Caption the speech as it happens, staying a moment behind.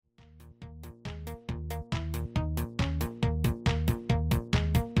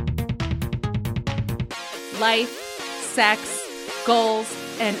life, sex, goals,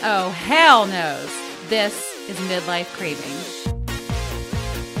 and oh, hell knows, this is Midlife Craving.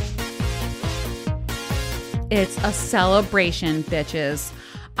 It's a celebration, bitches.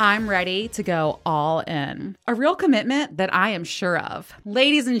 I'm ready to go all in. A real commitment that I am sure of.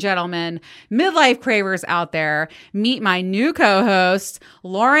 Ladies and gentlemen, midlife cravers out there, meet my new co-host,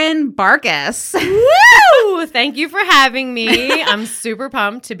 Lauren Barkus. Woo! Thank you for having me. I'm super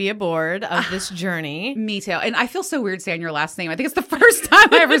pumped to be aboard of this journey. Me too. And I feel so weird saying your last name. I think it's the first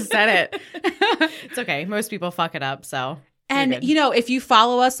time I ever said it. It's okay. Most people fuck it up, so... And, you know, if you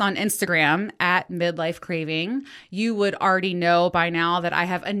follow us on Instagram at Midlife Craving, you would already know by now that I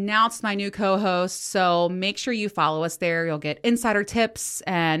have announced my new co-host. So make sure you follow us there. You'll get insider tips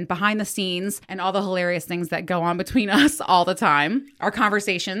and behind the scenes and all the hilarious things that go on between us all the time. Our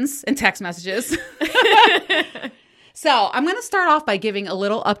conversations and text messages. So I'm going to start off by giving a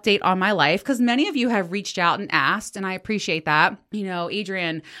little update on my life because many of you have reached out and asked, and I appreciate that. You know,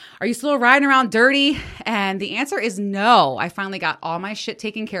 Adrian, are you still riding around dirty? And the answer is no. I finally got all my shit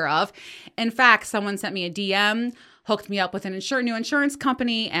taken care of. In fact, someone sent me a DM, hooked me up with an new insurance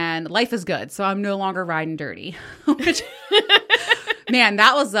company, and life is good. So I'm no longer riding dirty. Which, man,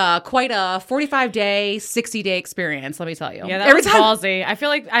 that was quite a 45-day, 60-day experience, let me tell you. Yeah, that was ballsy. I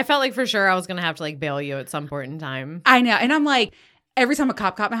felt like for sure I was going to have to like bail you at some point in time. I know. And I'm like, every time a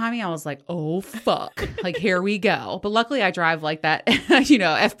cop got behind me, I was like, oh, fuck. Like, here we go. But luckily I drive like that, you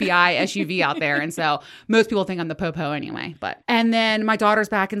know, FBI SUV out there. And so most people think I'm the popo anyway. And then my daughter's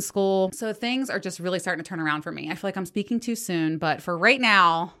back in school. So things are just really starting to turn around for me. I feel like I'm speaking too soon. But for right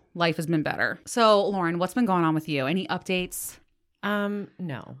now, life has been better. So, Lauren, what's been going on with you? Any updates?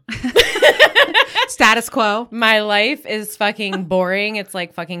 No. Status quo. My life is fucking boring. It's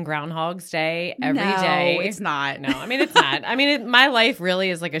like fucking Groundhog's Day every day. No, it's not. No, I mean, it's not. I mean, my life really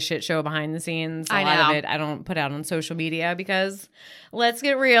is like a shit show behind the scenes. A lot of it I don't put out on social media because let's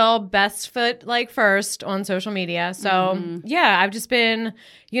get real, best foot like first on social media. So yeah, I've just been,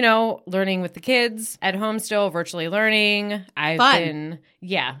 you know, learning with the kids at home still, virtually learning. I've been,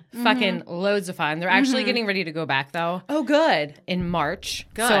 fucking loads of fun. They're actually getting ready to go back though. Oh, good. In March.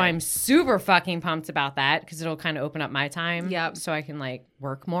 Good. So I'm super fucking pumped about that because it'll kind of open up my time. Yep. So I can like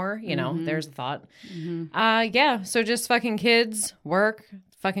work more, you know, there's a thought. Yeah. So just fucking kids, work,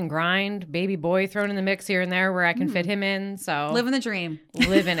 fucking grind, baby boy thrown in the mix here and there where I can fit him in. So living the dream.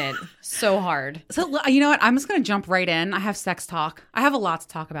 Living it so hard. So you know what? I'm just going to jump right in. I have sex talk. I have a lot to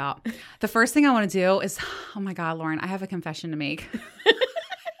talk about. The first thing I want to do is, oh my God, Lauren, I have a confession to make.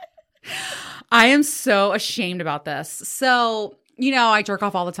 I am so ashamed about this. So, you know, I jerk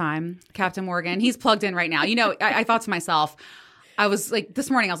off all the time. Captain Morgan, he's plugged in right now. You know, I thought to myself, I was like, this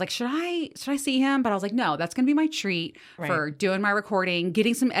morning, I was like, should I see him? But I was like, no, that's going to be my treat for doing my recording,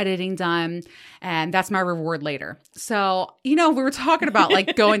 getting some editing done. And that's my reward later. So, you know, we were talking about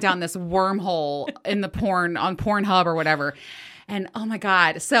like going down this wormhole in the on Pornhub or whatever. And oh my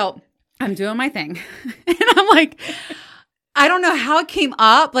God. So I'm doing my thing. And I'm like, I don't know how it came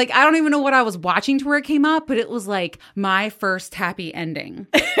up. Like, I don't even know what I was watching to where it came up, but it was like my first happy ending.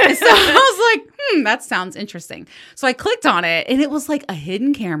 And so I was like, that sounds interesting. So I clicked on it and it was like a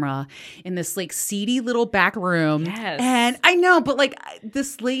hidden camera in this like seedy little back room. Yes. And I know, but like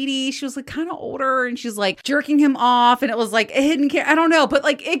this lady, she was like kind of older and she's like jerking him off and it was like a hidden camera. I don't know, but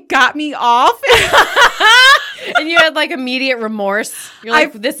like it got me off. And you had like immediate remorse. You're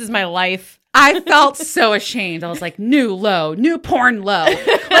like, this is my life. I felt so ashamed. I was like, new porn low.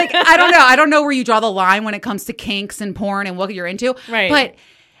 Like, I don't know where you draw the line when it comes to kinks and porn and what you're into. Right. But,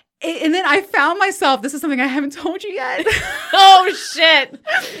 and then I found myself, this is something I haven't told you yet. Oh, shit.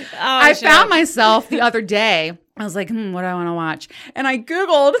 I found myself the other day. I was like, what do I want to watch? And I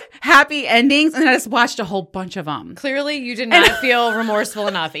Googled happy endings and I just watched a whole bunch of them. Clearly, you did not feel remorseful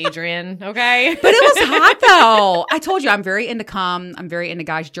enough, Adrian. Okay. But it was hot though. I told you I'm very into cum. I'm very into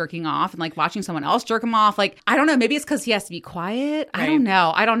guys jerking off and like watching someone else jerk him off. Like, I don't know. Maybe it's because he has to be quiet. Right. I don't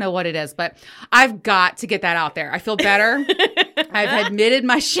know. I don't know what it is, but I've got to get that out there. I feel better. I've admitted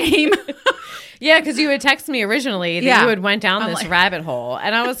my shame. Yeah, because you had texted me originally that you had went down this rabbit hole.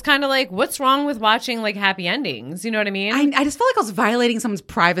 And I was kind of like, what's wrong with watching like happy endings? You know what I mean? I just felt like I was violating someone's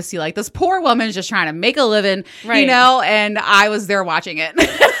privacy. Like this poor woman is just trying to make a living, you know, and I was there watching it.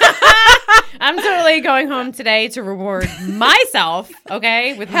 I'm totally going home today to reward myself,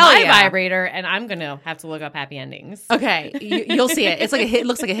 okay, with my vibrator, and I'm going to have to look up happy endings. Okay, you'll see it. It's like it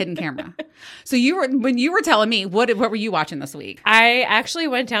looks like a hidden camera. So when you were telling me, what were you watching this week? I actually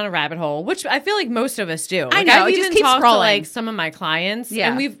went down a rabbit hole, which I feel like most of us do. I know, I've it just even keeps talked scrolling. to like some of my clients,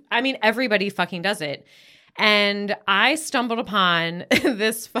 and everybody fucking does it. And I stumbled upon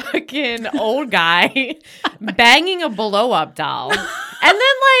this fucking old guy banging a blow-up doll. And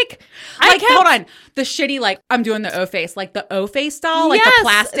then, hold on. The shitty, I'm doing the O-face. Like the O-face doll? Like the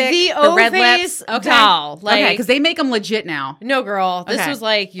plastic? The red O-face lips? doll. Okay, because they make them legit now. No, girl. This was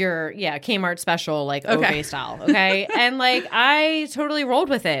your, Kmart special, O-face doll. Okay? And, I totally rolled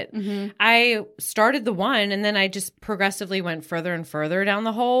with it. Mm-hmm. I started the one, and then I just progressively went further and further down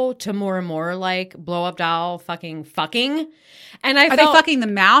the hole to more and more, blow-up doll fucking. And Are they fucking the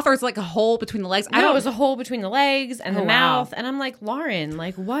mouth, or is it a hole between the legs? No, it was a hole between the legs and the mouth. And I'm like, Lauren,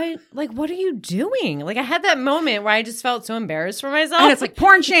 what are you doing? I had that moment where I just felt so embarrassed for myself. And it's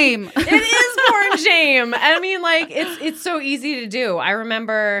porn shame. It is porn shame. I mean, it's so easy to do. I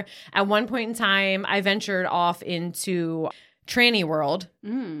remember at one point in time, I ventured off into tranny world,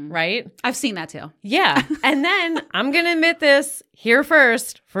 right? I've seen that too. Yeah. And then I'm going to admit this here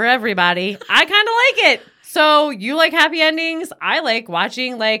first for everybody. I kind of like it. So you like happy endings. I like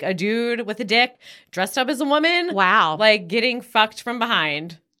watching a dude with a dick dressed up as a woman. Wow. Getting fucked from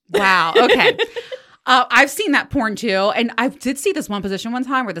behind. Wow. Okay. I've seen that porn too. And I did see this one position one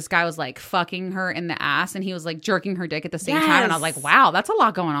time where this guy was fucking her in the ass and he was jerking her dick at the same time. And I was like, wow, that's a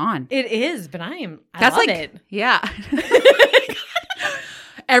lot going on. It is, but I love it. Yeah.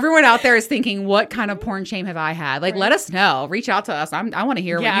 Everyone out there is thinking, what kind of porn shame have I had? Let us know. Reach out to us. I want to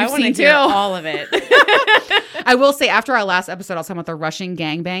hear what you've seen too. All of it. I will say, after our last episode, I was talking about the Russian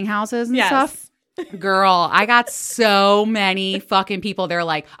gangbang houses and stuff. Girl, I got so many fucking people. They're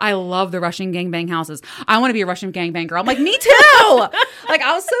like, I love the Russian gangbang houses. I want to be a Russian gangbang girl. I'm like, me too. I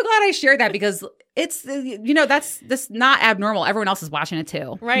was so glad I shared that because it's, that's not abnormal. Everyone else is watching it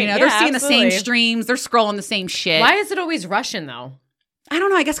too. Right. They're seeing the same streams. They're scrolling the same shit. Why is it always Russian though? I don't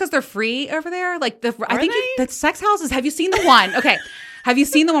know. I guess because they're free over there. I think the sex houses. Have you seen the one? Okay. Have you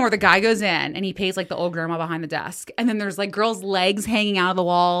seen the one where the guy goes in and he pays the old grandma behind the desk? And then there's girls' legs hanging out of the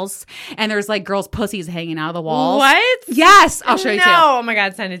walls. And there's girls' pussies hanging out of the walls. What? Yes. I'll show you too. No. Oh my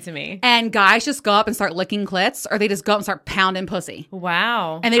God. Send it to me. And guys just go up and start licking clits, or they just go up and start pounding pussy.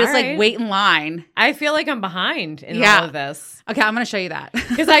 Wow. And they just wait in line. I feel like I'm behind in all of this. Okay. I'm going to show you that.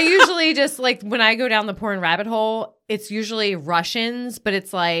 Because I usually just when I go down the porn rabbit hole, it's usually Russians, but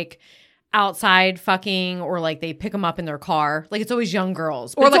it's outside fucking, or they pick them up in their car. It's always young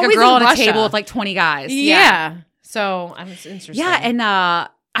girls. Or a girl on a table with 20 guys. Yeah. So it's interesting. Yeah. And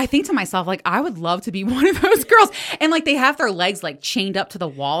I think to myself, I would love to be one of those girls. And they have their legs chained up to the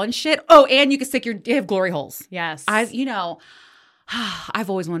wall and shit. Oh, and you can stick they have glory holes. Yes. I've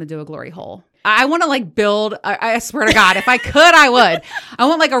always wanted to do a glory hole. I want to build, I swear to God, if I could, I would. I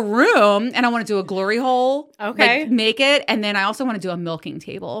want a room, and I want to do a glory hole. Okay. Make it. And then I also want to do a milking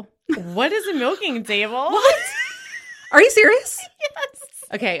table. What is a milking table? What? Are you serious? Yes.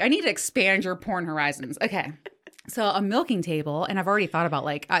 Okay, I need to expand your porn horizons. Okay. So a milking table, and I've already thought about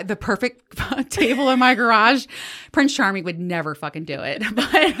the perfect table in my garage. Prince Charming would never fucking do it.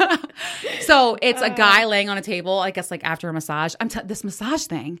 But so it's a guy laying on a table, I guess after a massage. This massage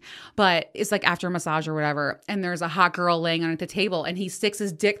thing, but it's after a massage or whatever. And there's a hot girl laying on the table, and he sticks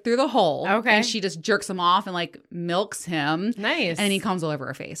his dick through the hole. Okay. And she just jerks him off and milks him. Nice. And he comes all over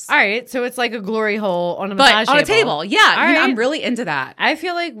her face. All right. So it's a glory hole on a massage table. On a table. Yeah. Right. I'm really into that. I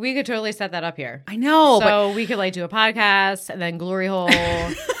feel like we could totally set that up here. I know. So we could do a podcast and then glory hole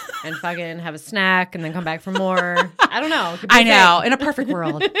and fucking have a snack and then come back for more. I don't know. I know. In a perfect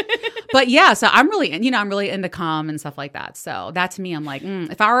world. But yeah, so I'm really into cum and stuff like that. So that to me, I'm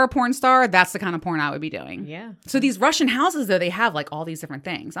if I were a porn star, that's the kind of porn I would be doing. Yeah. So these Russian houses, though, they have all these different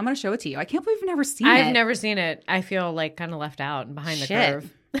things. I'm going to show it to you. I can't believe you've never seen it. I've never seen it. I feel kind of left out and behind the curve.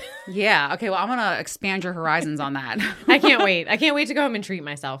 Yeah. Okay. Well, I'm going to expand your horizons on that. I can't wait. I can't wait to go home and treat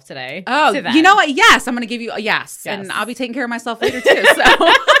myself today. Oh, you know what? Yes. I'm going to give you a yes. And I'll be taking care of myself later too. So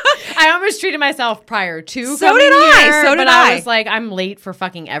I almost treated myself prior to So did I. But I was I'm late for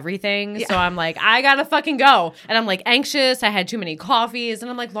fucking everything. Yeah. So I'm I got to fucking go. And I'm anxious. I had too many coffees. And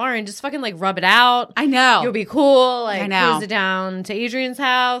I'm Lauren, just fucking rub it out. I know. You'll be cool. I know. Cruise it down to Adrian's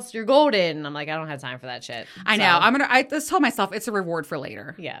house. You're golden. And I'm I don't have time for that shit. I know. I just told myself it's a reward for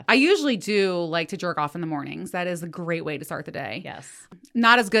later. Yeah. I usually do like to jerk off in the mornings. That is a great way to start the day. Yes.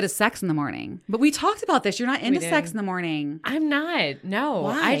 Not as good as sex in the morning. But we talked about this. You're not into sex in the morning. I'm not. No.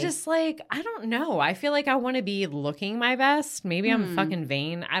 Why? I just I don't know. I feel I want to be looking my best. Maybe I'm fucking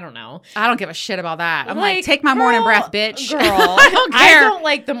vain. I don't know. I don't give a shit about that. I'm take my morning breath, bitch. Girl. I don't care. I don't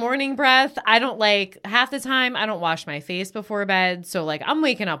like the morning breath. I don't half the time I don't wash my face before bed. So I'm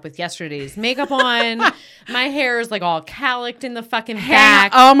waking up with yesterday's makeup on. My hair is all calicked in the fucking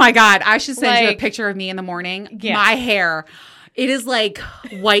back. Oh my God. I should send you a picture of me in the morning. Yeah. My hair It is like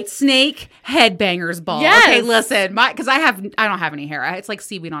White Snake headbangers ball. Yes. Okay, listen, because I don't have any hair. It's like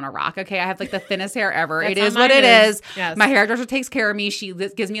seaweed on a rock. Okay, I have like the thinnest hair ever. It is what it is. Yes. My hairdresser takes care of me. She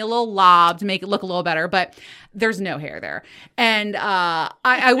gives me a little lob to make it look a little better, but there's no hair there. And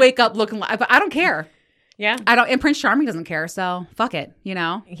I wake up looking like, but I don't care. Yeah. I don't, and Prince Charming doesn't care, so fuck it, you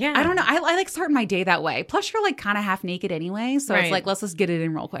know? Yeah. I don't know. I like starting my day that way. Plus, you're like kind of half naked anyway, so it's like, let's just get it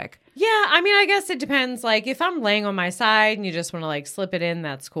in real quick. Yeah, I mean, I guess it depends. Like, if I'm laying on my side and you just want to like slip it in,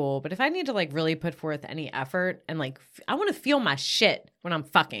 that's cool. But if I need to like really put forth any effort and like, I want to feel my shit when I'm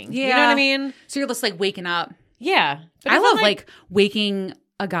fucking. Yeah. You know what I mean? So you're just like waking up. Yeah. But I love like waking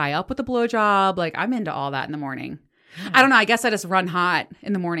a guy up with a blowjob. Like, I'm into all that in the morning. I don't know. I guess I just run hot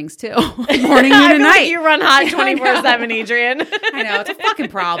in the mornings too. Morning, noon, and night. You run hot 24/7, Adrian. I know. It's a fucking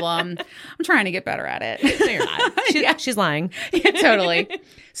problem. I'm trying to get better at it. No, you're not. She's lying. Yeah, totally.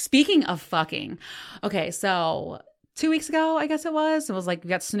 Speaking of fucking. Okay, so 2 weeks ago, I guess it was like we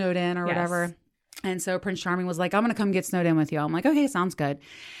got snowed in or whatever. And so Prince Charming was like, I'm going to come get snowed in with you. I'm like, okay, sounds good.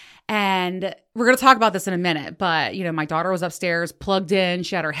 And we're going to talk about this in a minute, but you know, my daughter was upstairs plugged in.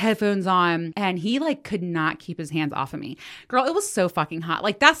 She had her headphones on and he like could not keep his hands off of me. Girl, it was so fucking hot.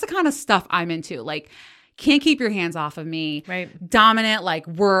 Like that's the kind of stuff I'm into. Like can't keep your hands off of me. Right. Dominant. Like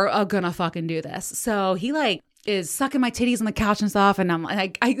we're going to fucking do this. So he like is sucking my titties on the couch and stuff. And I'm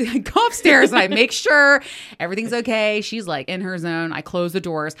like, I go upstairs and I make sure everything's okay. She's like in her zone. I close the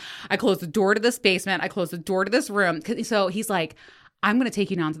doors. I close the door to this basement. I close the door to this room. So he's like, I'm going to take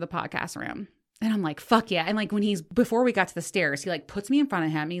you down to the podcast room. And I'm like, fuck yeah. And like before we got to the stairs, he like puts me in front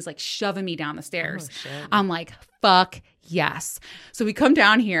of him. And he's like shoving me down the stairs. Oh, shit. I'm like, fuck yes. So we come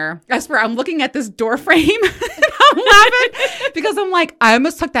down here. I swear, I'm looking at this door frame. I'm laughing because I'm like, I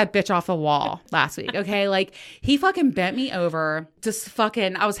almost took that bitch off the wall last week. Okay. Like he fucking bent me over.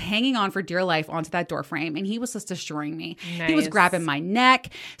 I was hanging on for dear life onto that door frame and he was just destroying me. Nice. He was grabbing my neck,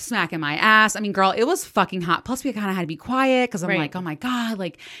 smacking my ass. I mean, girl, it was fucking hot. Plus we kind of had to be quiet because I'm like, oh my God,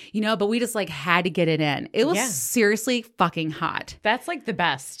 like, you know, but we just like had to get it in. It was seriously fucking hot. That's like the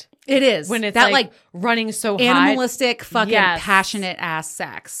best. It is. When it's that like running so hot. Animalistic fucking passionate ass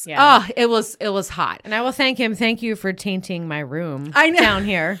sex. Yeah. Oh, it was hot. And I will thank him. Thank you for tainting my room. I know. Down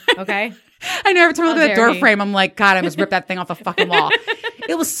here. Okay. I know every time I look at that door frame, I'm like, God, I must rip that thing off the fucking wall.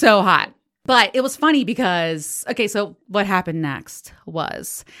 It was so hot. But it was funny because, okay, so what happened next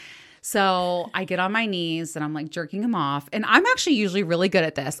was, so I get on my knees and I'm like jerking him off. And I'm actually usually really good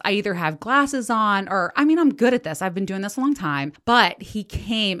at this. I either have glasses on or, I mean, I'm good at this. I've been doing this a long time. But he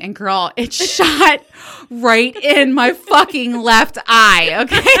came and girl, it shot right in my fucking left eye.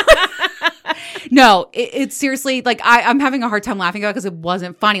 Okay. No, it's seriously like I'm having a hard time laughing about it because it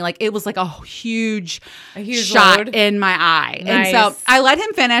wasn't funny. Like it was like a huge shot load in my eye. Nice. And so I let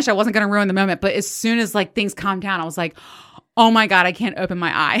him finish. I wasn't going to ruin the moment. But as soon as like things calmed down, I was like, oh my God, I can't open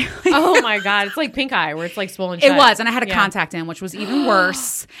my eye. Oh my God. It's like pink eye where it's like swollen shut. It was. And I had a contact in, which was even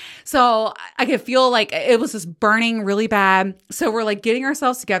worse. So I could feel like it was just burning really bad. So we're like getting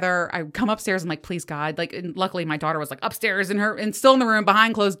ourselves together. I come upstairs. I'm like, please God. Like, and luckily my daughter was like upstairs and still in the room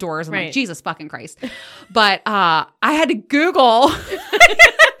behind closed doors. I'm like, Jesus fucking Christ. But I had to Google.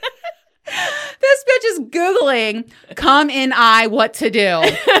 This bitch is Googling come in eye what to do.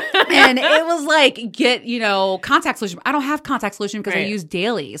 And it was like, get, contact solution. I don't have contact solution because I use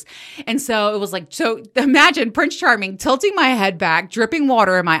dailies. And so it was like, so imagine Prince Charming tilting my head back, dripping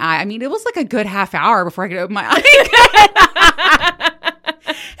water in my eye. I mean, it was like a good half hour before I could open my eye.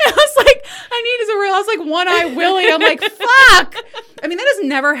 It was like, I was like one eye Willie. I'm like, fuck. I mean, that has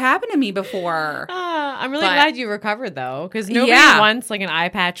never happened to me before. I'm really glad you recovered though, because nobody wants like an eye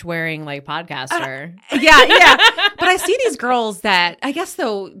patch wearing like podcaster. Yeah. But I see these girls that I guess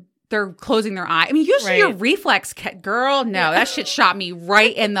though they're closing their eye. I mean, usually your reflex, girl, no, that shit shot me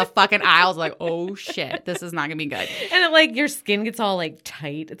right in the fucking eye. I was like, oh shit, this is not gonna be good. And it, like your skin gets all like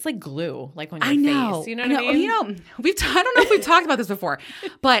tight. It's like glue, like on your face. You know what I mean? I don't know if we've talked about this before,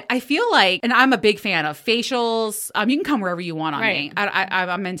 but I feel like, and I'm a big fan of facials. You can come wherever you want on me.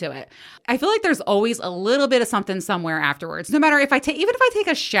 I'm into it. I feel like there's always a little bit of something somewhere afterwards. No matter if I take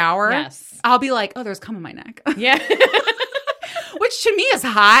a shower, I'll be like, oh, there's cum in my neck. Yeah. Which to me is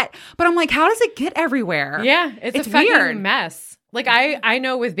hot, but I'm like, how does it get everywhere? Yeah, it's a fucking mess. Like I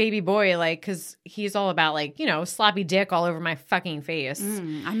know with baby boy, like, because he's all about like, sloppy dick all over my fucking face.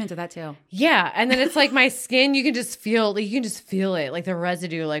 I'm into that too. Yeah, and then it's like my skin, you can just feel it, like the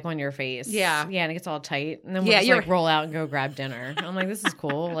residue like on your face. Yeah, and it gets all tight, and then we'll just like roll out and go grab dinner. I'm like, this is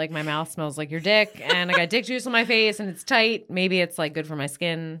cool. Like my mouth smells like your dick, and I got dick juice on my face, and it's tight. Maybe it's like good for my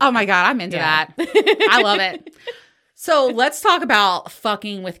skin. Oh my God, I'm into that. I love it. So let's talk about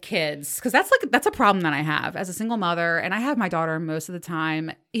fucking with kids, because that's a problem that I have as a single mother, and I have my daughter most of the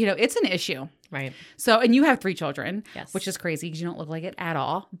time. You know, it's an issue. Right. So, and you have 3 children, yes, which is crazy because you don't look like it at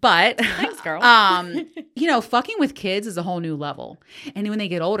all. But thanks, girl. You know, fucking with kids is a whole new level, and when they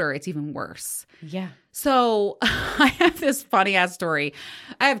get older, it's even worse. Yeah. So I have this funny ass story.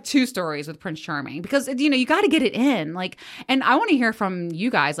 I have 2 stories with Prince Charming because, you know, you got to get it in. Like, and I want to hear from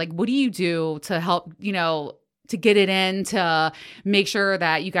you guys. Like, what do you do to help, you know, to get it in, to make sure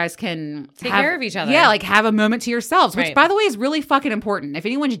that you guys can take care of each other? Yeah, like have a moment to yourselves, which right. by the way is really fucking important. If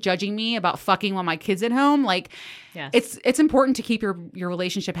anyone's judging me about fucking while my kid's at home, like yes. it's important to keep your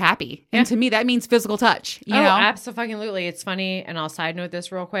relationship happy. And to me, that means physical touch. You know? Absolutely. It's funny. And I'll side note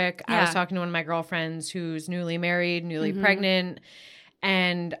this real quick. Yeah. I was talking to one of my girlfriends who's newly married, newly pregnant.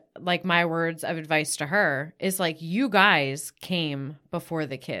 And like my words of advice to her is like, you guys came before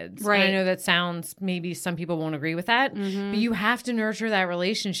the kids. Right. And I know that sounds, maybe some people won't agree with that, but you have to nurture that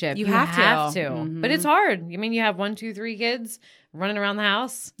relationship. You have to. But it's hard. I mean, you have 1, 2, 3 kids running around the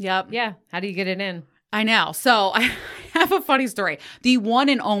house. Yep. Yeah. How do you get it in? I know. So I have a funny story. The one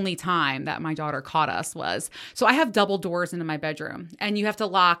and only time that my daughter caught us was, so I have double doors into my bedroom, and you have the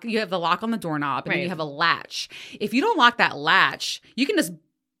lock on the doorknob, and then you have a latch. If you don't lock that latch, you can just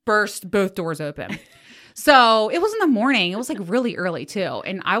burst both doors open. So it was in the morning. It was like really early too.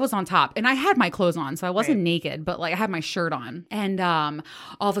 And I was on top, and I had my clothes on. So I wasn't naked, but like I had my shirt on. And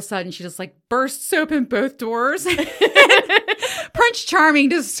all of a sudden she just like bursts open both doors. Prince Charming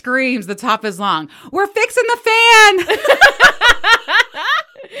just screams, the top is long, "We're fixing the fan."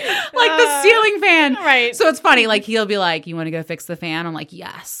 Like the ceiling fan. Right. So it's funny. Like he'll be like, "You want to go fix the fan?" I'm like,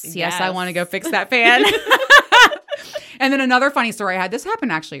 yes, I want to go fix that fan. And then another funny story I had, this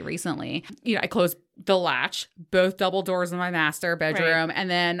happened actually recently. You know, I closed the latch, both double doors in my master bedroom. Right. And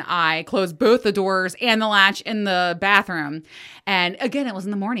then I closed both the doors and the latch in the bathroom. And again, it was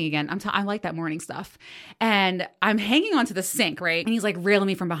in the morning again. I like that morning stuff. And I'm hanging onto the sink, right? And he's like railing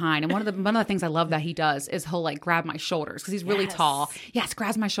me from behind. And one of the things I love that he does is he'll like grab my shoulders because he's really tall. Yes,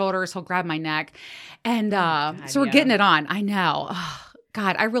 grabs my shoulders. He'll grab my neck. And so we're getting it on. I know. Oh,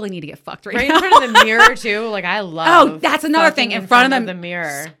 God, I really need to get fucked right now. In front of the mirror too. Like I love. Oh, that's another thing. In front of the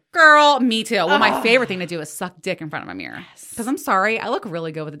mirror. Girl, me too. Well, my favorite thing to do is suck dick in front of a mirror. Because I'm sorry, I look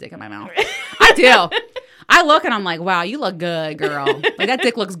really good with a dick in my mouth. I do. I look and I'm like, wow, you look good, girl. Like that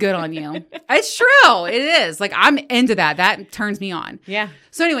dick looks good on you. It's true. It is. Like I'm into that. That turns me on. Yeah.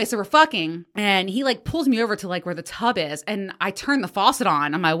 So anyway, so we're fucking, and he like pulls me over to like where the tub is, and I turn the faucet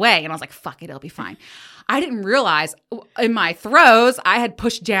on my way, and I was like, fuck it, it'll be fine. I didn't realize in my throes I had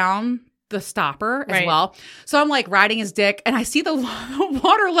pushed down the stopper as well. So I'm like riding his dick, and I see the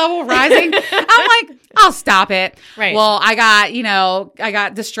water level rising. I'm like, I'll stop it. Right. Well, I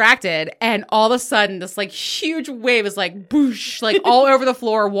got distracted, and all of a sudden this like huge wave is like boosh, like all over the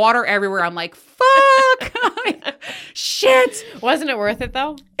floor, water everywhere. I'm like, fuck. Shit. Wasn't it worth it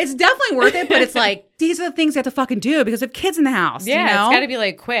though? It's definitely worth it, but it's like, these are the things you have to fucking do because of kids in the house. Yeah, you know? It's got to be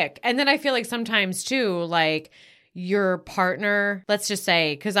like quick. And then I feel like sometimes too, like your partner, let's just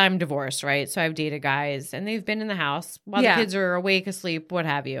say, because I'm divorced, right? So I've dated guys and they've been in the house while the kids are awake, asleep, what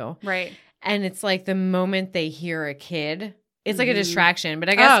have you. Right. And it's like the moment they hear a kid, it's like a distraction. But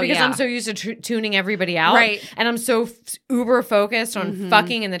I guess because I'm so used to tuning everybody out. Right. And I'm so uber focused on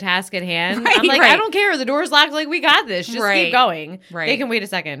fucking in the task at hand. Right, I'm like, I don't care. The door's locked. Like, we got this. Just keep going. Right. They can wait a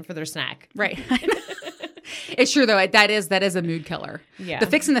second for their snack. Right. It's true, though. That is a mood killer. Yeah. The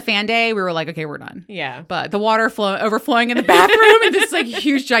fixing the fan day, we were like, okay, we're done. Yeah. But the water overflowing in the bathroom and this like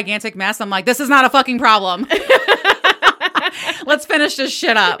huge, gigantic mess, I'm like, this is not a fucking problem. Let's finish this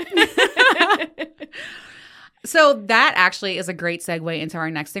shit up. So that actually is a great segue into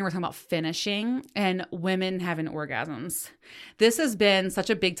our next thing. We're talking about finishing and women having orgasms. This has been such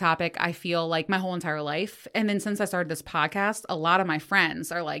a big topic, I feel like my whole entire life. And then since I started this podcast, a lot of my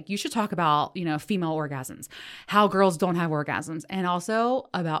friends are like, you should talk about, female orgasms, how girls don't have orgasms, and also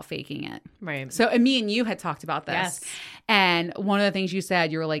about faking it. Right. So and me and you had talked about this. Yes. And one of the things you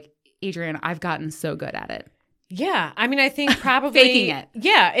said, you were like, Adrienne, I've gotten so good at it. Yeah. I mean, I think probably faking it.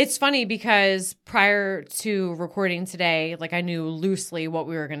 Yeah. It's funny because prior to recording today, like I knew loosely what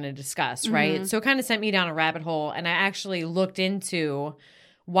we were going to discuss, right? Mm-hmm. So it kind of sent me down a rabbit hole, and I actually looked into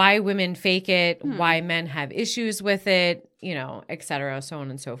why women fake it, why men have issues with it, et cetera, so on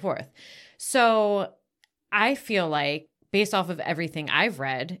and so forth. So I feel like based off of everything I've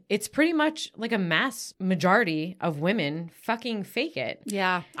read, it's pretty much like a mass majority of women fucking fake it.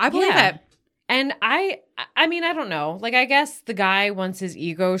 Yeah. I believe it. And I mean, I don't know. Like, I guess the guy wants his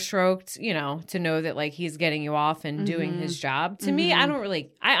ego stroked, to know that, like, he's getting you off and doing his job. To me, I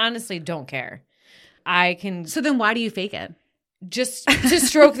honestly don't care. I can. So then why do you fake it? Just to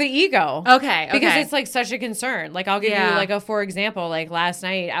stroke the ego. Okay. Because it's like such a concern. Like I'll give you like for example, like last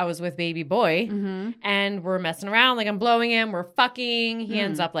night I was with baby boy and we're messing around. Like I'm blowing him. We're fucking. He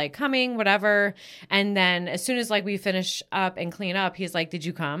ends up like coming, whatever. And then as soon as like we finish up and clean up, he's like, did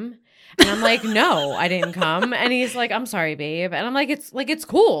you come? And I'm like, no, I didn't come. And he's like, I'm sorry, babe. And I'm like, it's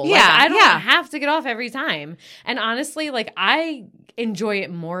cool. Yeah. Like, I don't have to get off every time. And honestly, like I enjoy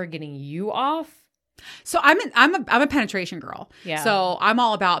it more getting you off. So I'm a penetration girl. Yeah. So I'm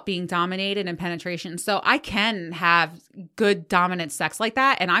all about being dominated and penetration. So I can have good dominant sex like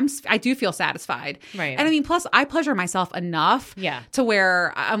that, and I do feel satisfied. Right. And I mean, plus I pleasure myself enough. Yeah. To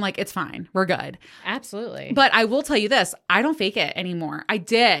where I'm like, it's fine, we're good. Absolutely. But I will tell you this: I don't fake it anymore. I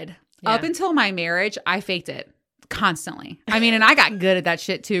did up until my marriage. I faked it constantly. I mean, and I got good at that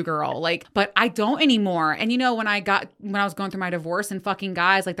shit too, girl. Like, but I don't anymore. And you know, when I was going through my divorce and fucking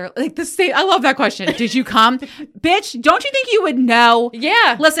guys, like they're like the same. I love that question. Did you come? Bitch, don't you think you would know?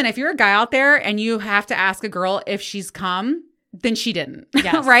 Yeah. Listen, if you're a guy out there and you have to ask a girl if she's come, then she didn't.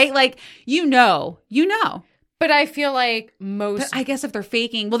 Yes. Right? Like, you know. But I feel like most... But I guess if they're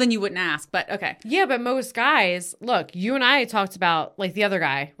faking, well, then you wouldn't ask. But okay. Yeah, but most guys... Look, you and I talked about, like, the other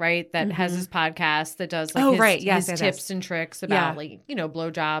guy, right? That has his podcast that does, like, his tips and tricks about, like, you know,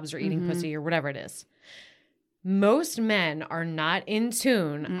 blowjobs or eating pussy or whatever it is. Most men are not in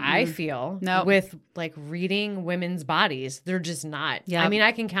tune, I feel, with, like, reading women's bodies. They're just not. Yep. I mean,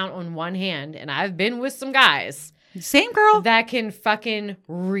 I can count on one hand, and I've been with some guys... Same girl. That can fucking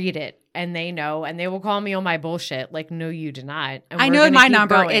read it. And they know, and they will call me on my bullshit. Like, no, you did not. And I know my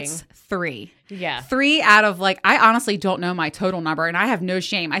number. Going. It's 3. Yeah. 3 out of like, I honestly don't know my total number, and I have no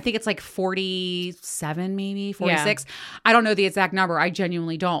shame. I think it's like 47, maybe 46. Yeah. I don't know the exact number. I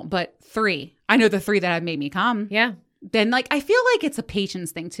genuinely don't. But 3. I know the 3 that have made me come. Yeah. Then like, I feel like it's a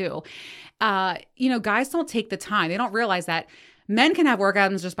patience thing too. You know, guys don't take the time. They don't realize that men can have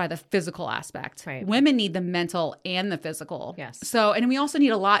orgasms just by the physical aspect. Right. Women need the mental and the physical. Yes. So, and we also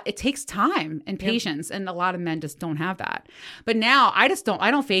need a lot. It takes time and patience, and a lot of men just don't have that. But now I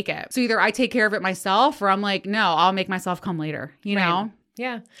don't fake it. So either I take care of it myself, or I'm like, no, I'll make myself come later. You know?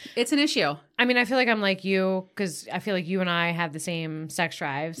 Yeah. It's an issue. I mean, I feel like I'm like you because I feel like you and I have the same sex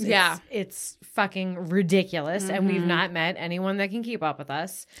drives. It's fucking ridiculous. And we've not met anyone that can keep up with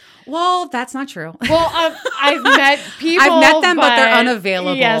us. Well, that's not true. Well, I've met people. I've met them, but they're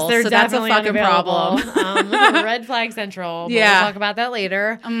unavailable. Yes, they're so that's a fucking problem. Red flag central. But yeah. We'll talk about that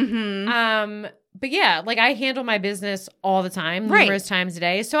later. But yeah, like I handle my business all the time, numerous times a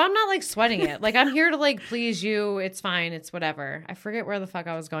day. So I'm not like sweating it. Like I'm here to like please you. It's fine. It's whatever. I forget where the fuck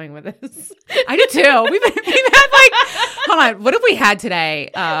I was going with this. I do too. We've had like, hold on. What have we had today?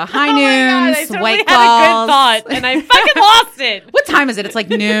 High noons, I totally white had balls. a good thought and I fucking lost it. What time is it? It's like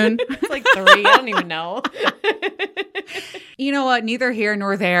noon. It's like 3. I don't even know. You know what? Neither here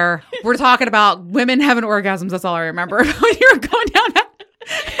nor there. We're talking about women having orgasms. That's all I remember when you were going down that.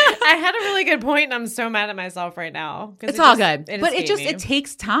 I had a really good point, and I'm so mad at myself right now. It's all good. But it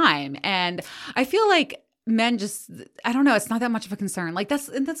takes time. And I feel like men just, I don't know, it's not that much of a concern. Like that's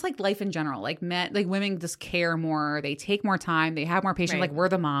like life in general. Like women just care more. They take more time. They have more patience. Like we're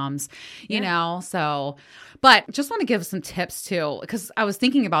the moms, you know? So, but just want to give some tips too, because I was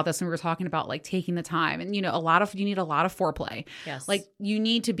thinking about this when we were talking about like taking the time, and you know, you need a lot of foreplay. Yes. Like you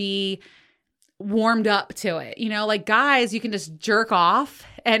need to be warmed up to it, you know, like guys, you can just jerk off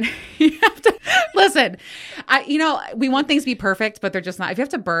and you have to listen. We want things to be perfect, but they're just not. If you have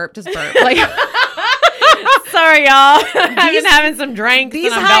to burp, just burp. Like, sorry, y'all. I've been having some drinks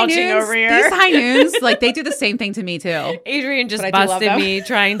and I'm belching over here. These high noons, like they do the same thing to me too. Adrian just busted me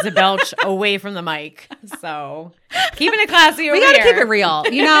trying to belch away from the mic. So keeping it classy over here. We got to keep it real,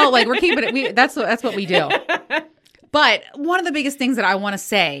 you know. Like we're keeping it. That's what we do. But one of the biggest things that I want to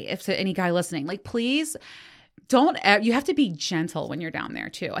say to any guy listening, like, please you have to be gentle when you're down there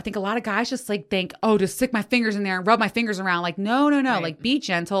too. I think a lot of guys just like think, oh, just stick my fingers in there and rub my fingers around. Like, no. Right. Like be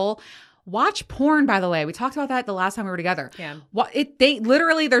gentle. Watch porn, by the way. We talked about that the last time we were together. Yeah.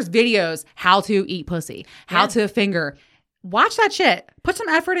 There's videos, how to eat pussy, how to finger. Watch that shit. Put some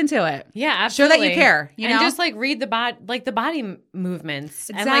effort into it. Yeah, absolutely. Show that you care. You know? Just like read the body movements.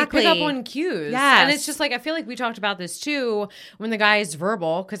 Exactly. And like pick up on cues. Yes. And it's just like, I feel like we talked about this too when the guy is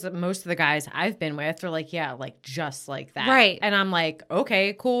verbal, because most of the guys I've been with are like, yeah, like just like that. Right. And I'm like,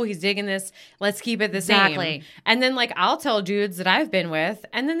 okay, cool. He's digging this. Let's keep it the same. And then like I'll tell dudes that I've been with,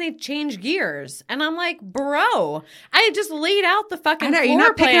 and then they change gears. And I'm like, bro, I just laid out the fucking floor you're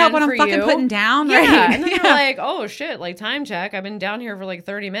not picking up what I'm fucking putting down. Yeah. Right. And then they're like, oh shit, like time check. I've been down here for like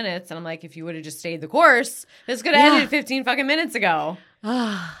 30 minutes. And I'm like, if you would have just stayed the course, this could have ended 15 fucking minutes ago.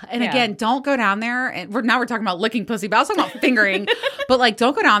 And again, don't go down there. And we're talking about licking pussy, but I was talking about fingering. But like,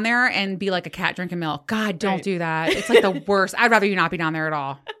 don't go down there and be like a cat drinking milk. God, don't do that. It's like the worst. I'd rather you not be down there at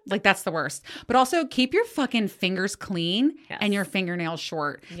all. Like, that's the worst. But also keep your fucking fingers clean and your fingernails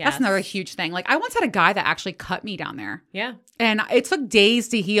short. Yes. That's another huge thing. Like, I once had a guy that actually cut me down there. Yeah. And it took days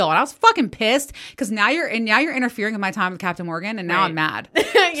to heal. And I was fucking pissed because now you're interfering with my time with Captain Morgan. And now I'm mad.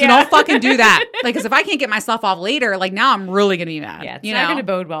 So don't fucking do that. Like, because if I can't get myself off later, like now I'm really going to be mad. Yeah. It's not going to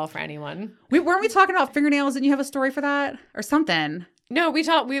bode well for anyone. Weren't we talking about fingernails? Didn't you have a story for that or something? No,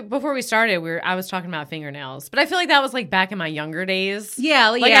 before we started, I was talking about fingernails, but I feel like that was like back in my younger days. Yeah,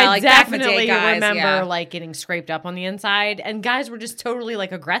 like I back in the definitely day, guys, remember like getting scraped up on the inside, and guys were just totally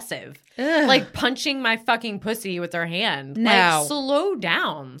like aggressive, like punching my fucking pussy with their hand. No, like, slow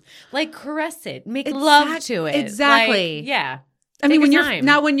down, like caress it, make love to it. Exactly. Like, yeah. I mean,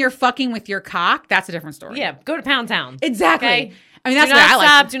 when you're fucking with your cock, that's a different story. Yeah, go to Pound Town. Exactly. Okay? I mean, that's what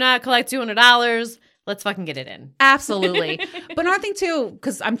I like. Do not collect $200. Let's fucking get it in. Absolutely. But another thing too,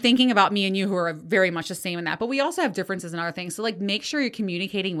 because I'm thinking about me and you who are very much the same in that, but we also have differences in other things. So like, make sure you're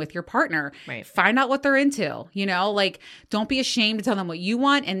communicating with your partner. Right. Find out what they're into, like don't be ashamed to tell them what you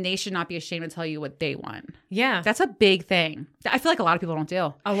want, and they should not be ashamed to tell you what they want. Yeah. That's a big thing. I feel like a lot of people don't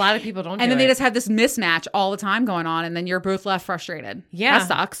do. A lot of people don't do. And then they just have this mismatch all the time going on, and then you're both left frustrated. Yeah. That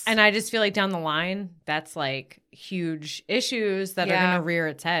sucks. And I just feel like down the line, that's like huge issues that are going to rear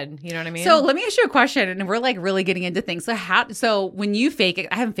its head. You know what I mean? So let me ask you a question, and we're like really getting into things. So when you fake it,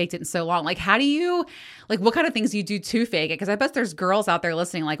 I haven't faked it in so long. Like, how do you, like, what kind of things do you do to fake it? Because I bet there's girls out there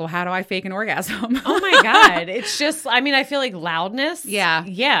listening like, well, how do I fake an orgasm? Oh my God. It's just, I mean, I feel like loudness. Yeah.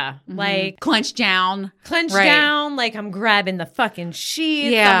 Yeah. Mm-hmm. Like clench down. Down. Like I'm grabbing the fucking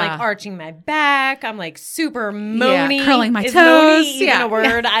sheets. Yeah. I'm like arching my back. I'm like super moany. Yeah, curling my toes. Moany even a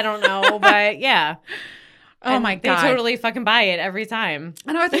word? I don't know. But yeah. Oh my God. They totally fucking buy it every time.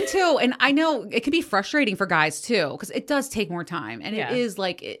 Another thing too, and I know it can be frustrating for guys too, because it does take more time. And it is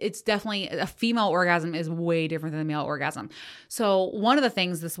like, it's definitely, a female orgasm is way different than a male orgasm. So one of the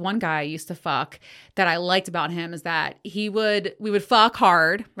things this one guy used to fuck that I liked about him is that we would fuck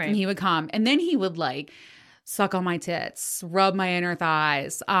hard, and he would come, and then he would like suck on my tits, rub my inner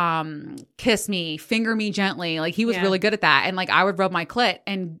thighs, kiss me, finger me gently. Like he was really good at that. And like I would rub my clit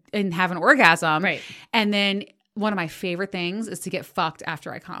and have an orgasm. Right. And then one of my favorite things is to get fucked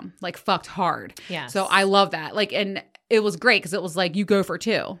after I come, like fucked hard. Yeah. So I love that. Like, and it was great because it was like, you go for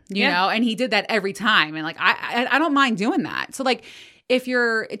two, you know, and he did that every time. And like, I don't mind doing that. So like, if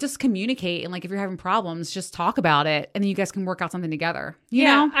you're just communicate, and like if you're having problems, just talk about it, and then you guys can work out something together. You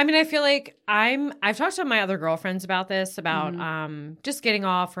know? I mean, I feel like I've talked to my other girlfriends about this, about just getting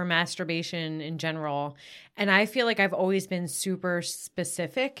off or masturbation in general. And I feel like I've always been super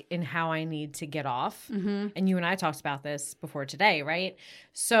specific in how I need to get off. Mm-hmm. And you and I talked about this before today, right?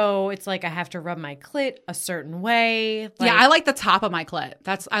 So it's like I have to rub my clit a certain way. Like, yeah, I like the top of my clit.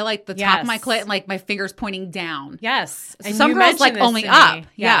 I like the top of my clit and like my fingers pointing down. Yes. And some girls like only up.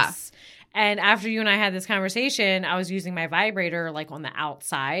 Yes. And after you and I had this conversation, I was using my vibrator like on the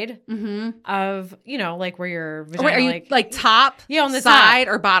outside of, like where your vagina. Wait, are you like top? Yeah, on the side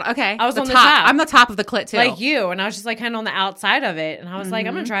top. or bottom? Okay. I was on the top. I'm the top of the clit too. Like you. And I was just like kind of on the outside of it. And I was like,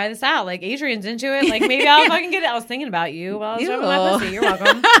 I'm going to try this out. Like Adrian's into it. Like maybe I'll fucking get it. I was thinking about you while I was rubbing my pussy. You're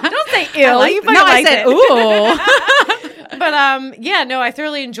welcome. Don't say ill. You fucking I said ooh. But I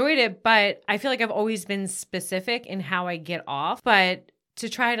thoroughly enjoyed it. But I feel like I've always been specific in how I get off. But to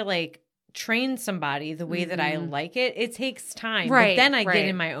try to like train somebody the way that I like it, it takes time. Right. But then I get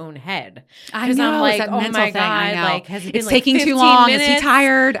in my own head. I know. I'm like, that oh mental my thing. God, I know. like, has it been it's like taking 15 too long? minutes? Is he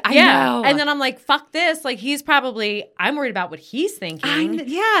tired? I know. And then I'm like, fuck this. Like he's probably, I'm worried about what he's thinking.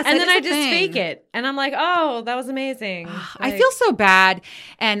 Yes. And then I just fake it. And I'm like, oh, that was amazing. I feel so bad.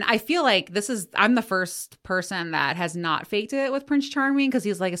 And I feel like I'm the first person that has not faked it with Prince Charming, because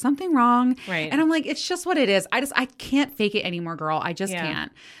he's like, is something wrong? Right. And I'm like, it's just what it is. I can't fake it anymore, girl. I just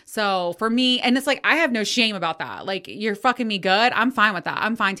can't. So for me, and it's like, I have no shame about that. Like, you're fucking me good. I'm fine with that.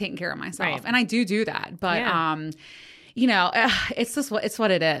 I'm fine taking care of myself. Right. And I do that. But, it's just it's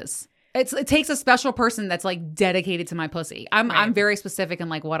what it is. It takes a special person that's like dedicated to my pussy. I'm very specific in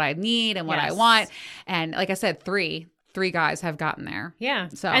like what I need and what I want. And like I said, three guys have gotten there. Yeah.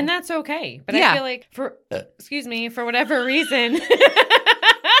 So, and that's okay. But I feel like for whatever reason,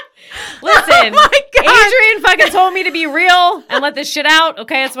 listen, Adrian fucking told me to be real and let this shit out.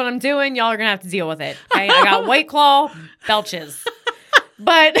 Okay, that's what I'm doing. Y'all are gonna have to deal with it. Okay, I got White Claw belches,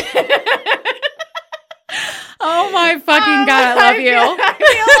 but oh my fucking God, I love you. I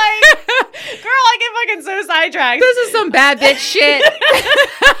feel like, girl, I get fucking so sidetracked. This is some bad bitch shit.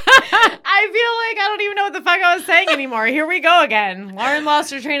 I feel like I don't even know what the fuck I was saying anymore. Here we go again. Lauren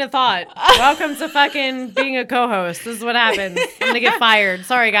lost her train of thought. Welcome to fucking being a co-host. This is what happens. I'm gonna get fired.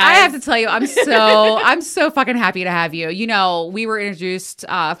 Sorry, guys. I have to tell you, I'm so fucking happy to have you. You know, we were introduced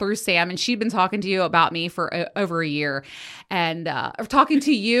through Sam, and she'd been talking to you about me for over a year, and talking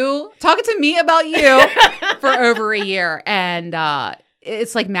to me about you for over a year, and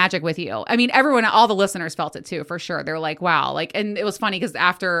it's like magic with you. I mean, all the listeners felt it too, for sure. They were like, wow. Like, and it was funny because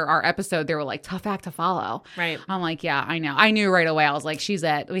after our episode, they were like, tough act to follow. Right. I'm like, yeah, I know. I knew right away. I was like, she's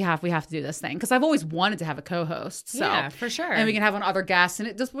it. We have to do this thing. Cause I've always wanted to have a co-host. So. Yeah, for sure. And we can have on other guests,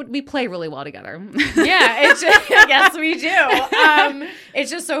 and we play really well together. Yeah, yes, we do.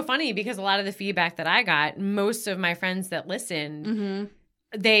 It's just so funny because a lot of the feedback that I got, most of my friends that listened,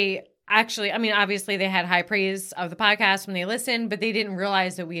 they actually, I mean, obviously they had high praise of the podcast when they listened, but they didn't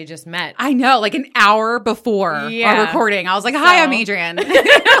realize that we had just met. I know, like an hour before our recording. I was like, hi, I'm Adrienne.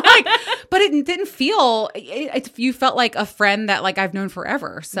 But it didn't feel, you felt like a friend that like I've known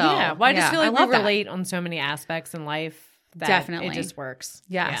forever. So yeah, well, I just feel like we relate on so many aspects in life that definitely it just works.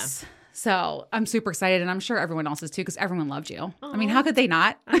 Yes. Yeah. So I'm super excited, and I'm sure everyone else is too, because everyone loved you. Aww. I mean, how could they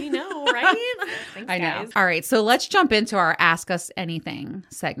not? I know, right? Thanks, I know. Guys. All right, so let's jump into our Ask Us Anything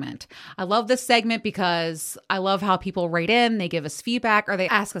segment. I love this segment because I love how people write in, they give us feedback, or they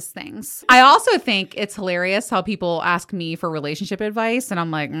ask us things. I also think it's hilarious how people ask me for relationship advice, and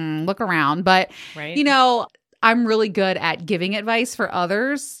I'm like, look around. But, you know, I'm really good at giving advice for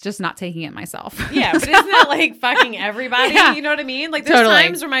others, just not taking it myself. Yeah, but isn't that like fucking everybody? Yeah. You know what I mean? Like there's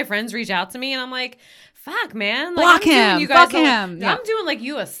times where my friends reach out to me and I'm like, fuck, man. Like, block him. Fuck him. Yeah. I'm doing like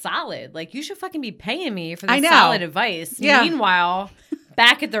you a solid. Like you should fucking be paying me for this solid advice. Yeah. Meanwhile,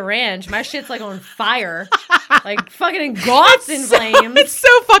 back at the ranch, my shit's like on fire. Like fucking engulfed in flames. It's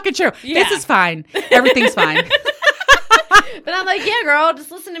so fucking true. Yeah. This is fine. Everything's fine. But I'm like, yeah, girl,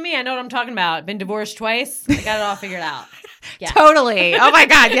 just listen to me. I know what I'm talking about. Been divorced twice. I got it all figured out. Yeah. Totally. Oh my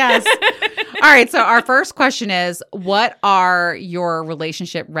God, yes. All right, so our first question is, what are your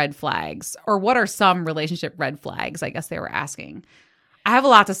relationship red flags? Or what are some relationship red flags, I guess they were asking. I have a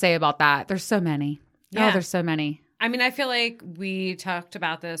lot to say about that. There's so many. Yeah. Oh, there's so many. I mean, I feel like we talked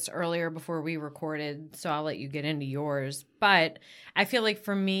about this earlier before we recorded, so I'll let you get into yours. But I feel like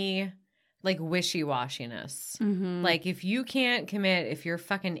for me, like wishy-washiness. Mm-hmm. Like if you can't commit, if you're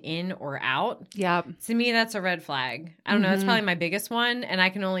fucking in or out, to me that's a red flag. I don't know, that's probably my biggest one, and I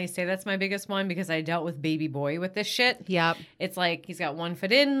can only say that's my biggest one because I dealt with baby boy with this shit. Yep. It's like he's got 1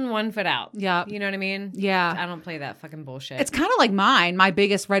 foot in, 1 foot out. Yep. You know what I mean? Yeah. I don't play that fucking bullshit. It's kind of like mine. My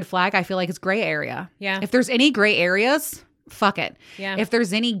biggest red flag, I feel like, is gray area. Yeah. If there's any gray areas, fuck it. Yeah. If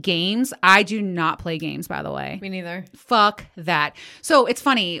there's any games, I do not play games, by the way. Me neither. Fuck that. So it's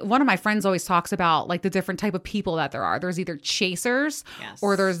funny. One of my friends always talks about like the different type of people that there are. There's either chasers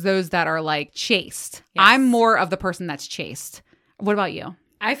or there's those that are like chased. Yes. I'm more of the person that's chased. What about you?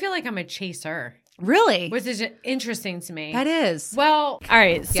 I feel like I'm a chaser. Really? Which is interesting to me. That is. Well, all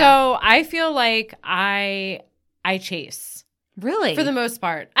right. So I feel like I chase. Really? For the most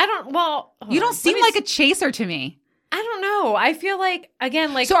part. You don't seem like a chaser to me. I don't know. I feel like,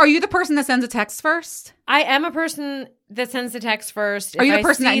 again, like... So are you the person that sends a text first? I am a person that sends the text first. Are you the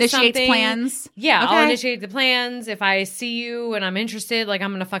person that initiates plans? Yeah, okay. I'll initiate the plans. If I see you and I'm interested, like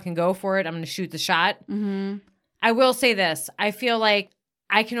I'm going to fucking go for it. I'm going to shoot the shot. Mm-hmm. I will say this. I feel like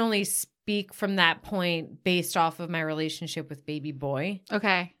I can only speak from that point based off of my relationship with baby boy.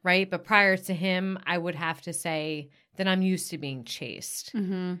 Okay. Right? But prior to him, I would have to say that I'm used to being chased.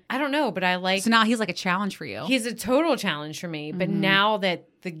 Mm-hmm. I don't know, but I like... So now he's like a challenge for you. He's a total challenge for me. But now that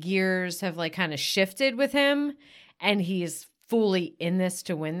the gears have like kind of shifted with him and he's fully in this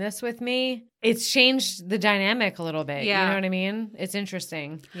to win this with me, it's changed the dynamic a little bit. Yeah. You know what I mean? It's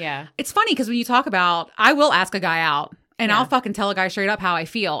interesting. Yeah. It's funny because when you talk about... I will ask a guy out and I'll fucking tell a guy straight up how I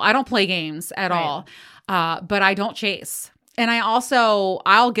feel. I don't play games at all. But I don't chase. And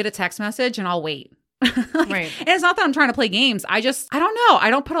I'll get a text message and I'll wait. Right. And it's not that I'm trying to play games. I don't know.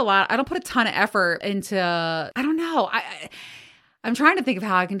 I don't put a ton of effort into, I don't know. I'm trying to think of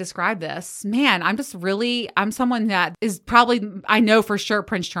how I can describe this. Man, I'm someone that is probably, I know for sure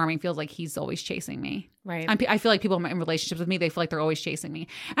Prince Charming feels like he's always chasing me. Right. I feel like people in relationships with me, they feel like they're always chasing me.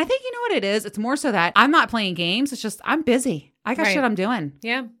 I think you know what it is? It's more so that I'm not playing games. It's just, I'm busy. I got shit I'm doing.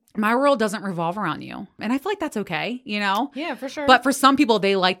 Yeah. My world doesn't revolve around you. And I feel like that's okay, you know? Yeah, for sure. But for some people,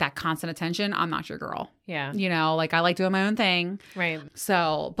 they like that constant attention. I'm not your girl. Yeah. You know, like I like doing my own thing. Right.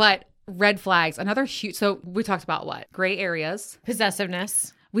 So, but red flags, another huge, so we talked about what? Gray areas.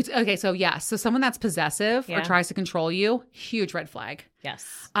 Possessiveness. Okay, so yes. So someone that's possessive or tries to control you, huge red flag.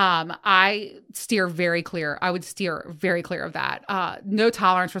 Yes. I steer very clear. I would steer very clear of that. No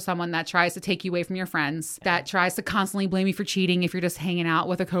tolerance for someone that tries to take you away from your friends, that tries to constantly blame you for cheating if you're just hanging out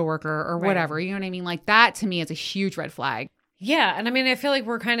with a coworker or whatever. You know what I mean? Like that to me is a huge red flag. Yeah. And I mean, I feel like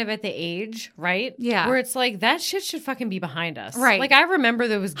we're kind of at the age, right? Yeah. Where it's like that shit should fucking be behind us. Right. Like I remember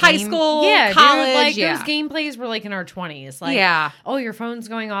there was high school, college. Like those gameplays were like in our 20s. Like, oh, your phone's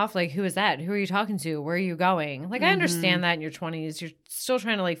going off. Like, who is that? Who are you talking to? Where are you going? Like, I understand that in your 20s. You're still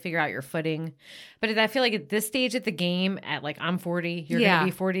trying to like figure out your footing. But I feel like at this stage at the game, at like I'm 40, you're going to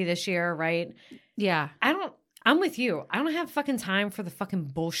be 40 this year, right? Yeah. I'm with you. I don't have fucking time for the fucking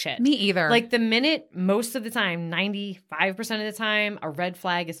bullshit. Me either. Like the minute, most of the time, 95% of the time, a red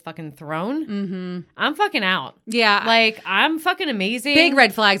flag is fucking thrown, I'm fucking out. Yeah. Like I'm fucking amazing. Big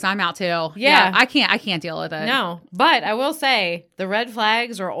red flags, I'm out too. Yeah. I can't deal with it. No. But I will say the red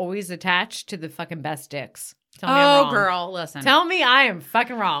flags are always attached to the fucking best dicks. Tell me I'm wrong. Girl, listen. Tell me I am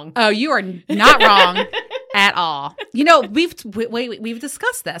fucking wrong. Oh, you are not wrong at all. You know, we've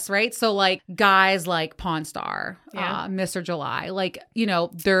discussed this, right? So like guys like Pawn Star, Mr. July, like, you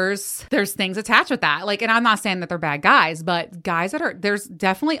know, there's things attached with that. Like, and I'm not saying that they're bad guys, but guys that are, there's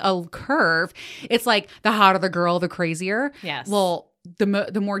definitely a curve. It's like the hotter the girl, the crazier. Yes. Well,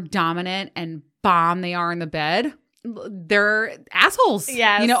 the more dominant and bomb they are in the bed, they're assholes,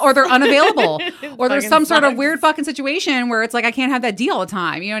 you know, or they're unavailable, or there's some sort of weird fucking situation where it's like, I can't have that deal all the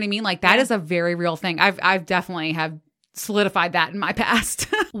time. You know what I mean? Like that is a very real thing. I've definitely have solidified that in my past.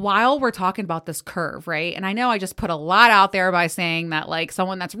 While we're talking about this curve, right? And I know I just put a lot out there by saying that like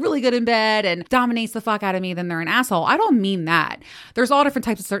someone that's really good in bed and dominates the fuck out of me, then they're an asshole. I don't mean that. There's all different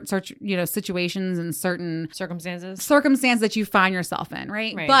types of situations and certain circumstances that you find yourself in,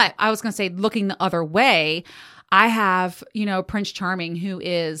 right? But I was going to say, looking the other way, I have, you know, Prince Charming, who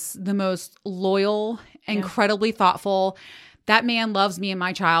is the most loyal, incredibly thoughtful. That man loves me and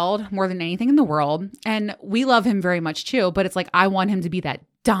my child more than anything in the world. And we love him very much too. But it's like, I want him to be that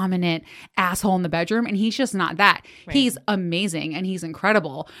dominant asshole in the bedroom. And he's just not that. He's amazing and he's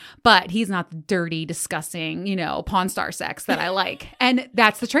incredible. But he's not the dirty, disgusting, you know, Pawn Star sex that I like. And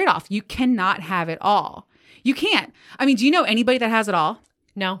that's the trade-off. You cannot have it all. You can't. I mean, do you know anybody that has it all?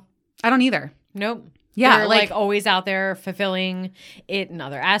 No. I don't either. Nope. Yeah, they're like always out there fulfilling it in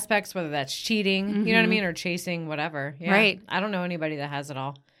other aspects, whether that's cheating, you know what I mean, or chasing, whatever. Yeah. Right. I don't know anybody that has it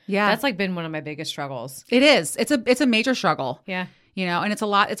all. Yeah, that's like been one of my biggest struggles. It is. It's a major struggle. Yeah, you know, and it's a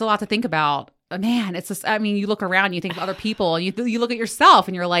lot to think about. Man, it's just, I mean, you look around, you think of other people, and you look at yourself,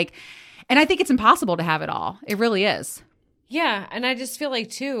 and you're like, and I think it's impossible to have it all. It really is. Yeah, and I just feel like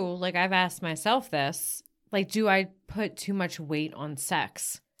too, like I've asked myself this, like, do I put too much weight on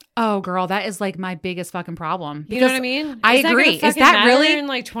sex? Oh, girl, that is like my biggest fucking problem. You know what I mean? I agree. Is that really in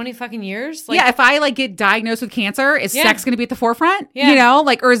like 20 fucking years? Like, yeah, if I like get diagnosed with cancer, is sex going to be at the forefront? Yeah. You know,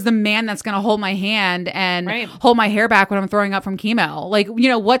 like, or is the man that's going to hold my hand and hold my hair back when I'm throwing up from chemo? Like, you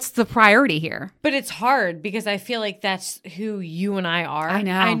know, what's the priority here? But it's hard because I feel like that's who you and I are. I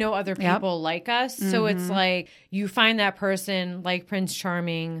know. I know other people like us. So it's like you find that person like Prince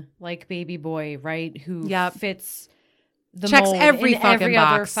Charming, like Baby Boy, right? Who fits the checks mold every in fucking every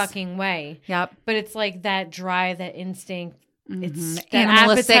box. other fucking way. Yep. But it's like that drive, that instinct. It's that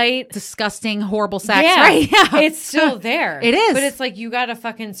animalistic, appetite, disgusting, horrible sex. Yeah, right? Yeah. It's still there. It is. But it's like you gotta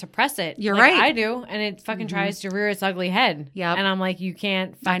fucking suppress it. You're like right. I do, and it fucking tries to rear its ugly head. Yep. And I'm like, you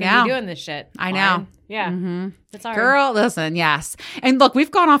can't fucking be doing this shit. I know. Yeah. It's hard. Girl, listen, yes. And look,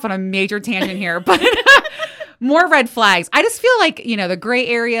 we've gone off on a major tangent here, but more red flags. I just feel like, you know, the gray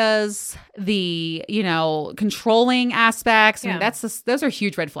areas, the, you know, controlling aspects. I mean, those are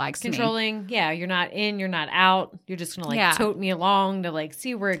huge red flags to me. Controlling, you're not in, you're not out. You're just going to like tote me along to like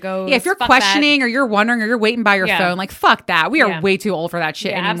see where it goes. Yeah, if you're questioning or you're wondering or you're waiting by your phone, like fuck that. We are way too old for that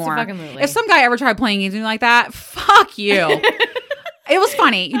shit anymore. Absolutely. If some guy ever tried playing games like that, fuck you. It was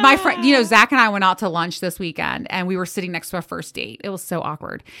funny. My friend, you know, Zach and I went out to lunch this weekend and we were sitting next to a first date. It was so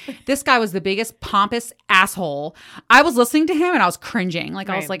awkward. This guy was the biggest pompous asshole. I was listening to him and I was cringing. Like,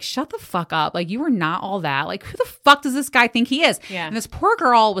 I was like, shut the fuck up. Like, you are not all that. Like, who the fuck does this guy think he is? Yeah. And this poor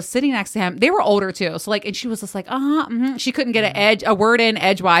girl was sitting next to him. They were older too. So like, and she was just like, She couldn't get a word in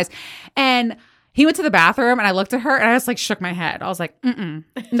edgewise. And he went to the bathroom and I looked at her and I just like shook my head. I was like,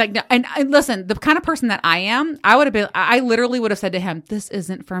 Like, no. And listen, the kind of person that I am, I literally would have said to him, this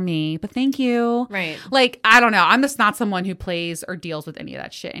isn't for me, but thank you. Right. Like, I don't know. I'm just not someone who plays or deals with any of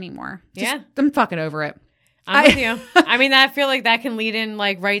that shit anymore. I'm fucking over it. I'm with you. I mean, I feel like that can lead in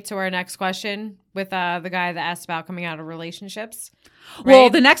like right to our next question with the guy that asked about coming out of relationships. Right? Well,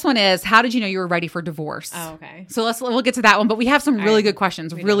 the next one is, how did you know you were ready for divorce? Oh, okay. So we'll get to that one, but we have some really good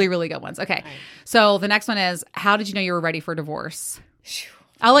questions. Really, really good ones. Okay. So the next one is, how did you know you were ready for divorce?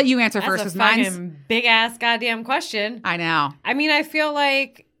 I'll let you answer first because mine's big ass goddamn question. I know. I mean, I feel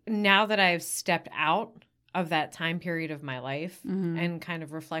like now that I've stepped out of that time period of my life and kind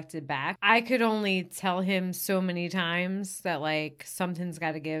of reflected back, I could only tell him so many times that like something's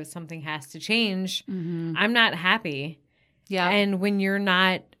got to give, something has to change. I'm not happy. Yeah. And when you're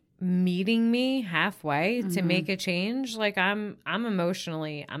not meeting me halfway to make a change, like I'm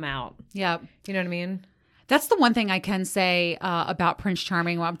emotionally, I'm out. Yep. You know what I mean? That's the one thing I can say about Prince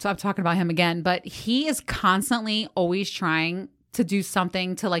Charming. Well, I'm talking about him again, but he is constantly always trying to do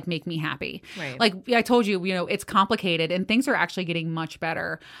something to like make me happy. Right. Like I told you, it's complicated and things are actually getting much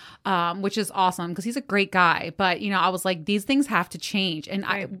better, which is awesome because he's a great guy. But, I was like, these things have to change. And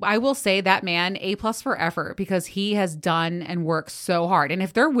right. I will say that man, A+ for effort because he has done and worked so hard. And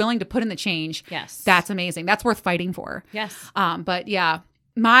if they're willing to put in the change, yes, that's amazing. That's worth fighting for. Yes. But yeah.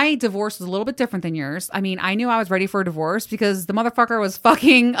 My divorce was a little bit different than yours. I mean, I knew I was ready for a divorce because the motherfucker was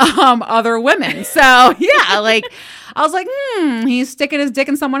fucking other women. So, yeah, like I was like, he's sticking his dick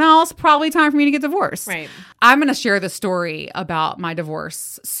in someone else. Probably time for me to get divorced. Right. I'm going to share the story about my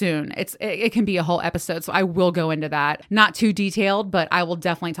divorce soon. It can be a whole episode, so I will go into that. Not too detailed, but I will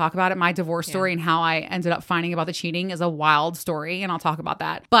definitely talk about it. My divorce story and how I ended up finding about the cheating is a wild story, and I'll talk about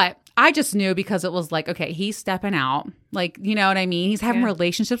that. But I just knew because it was like, okay, he's stepping out. Like, you know what I mean? He's having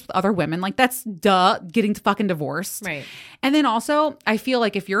relationships with other women. Like, that's getting fucking divorced. Right. And then also, I feel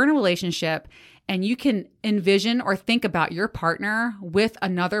like if you're in a relationship and you can envision or think about your partner with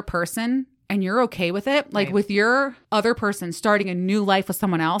another person and you're okay with it, like with your other person starting a new life with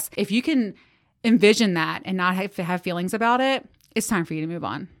someone else, if you can envision that and not have to have feelings about it, it's time for you to move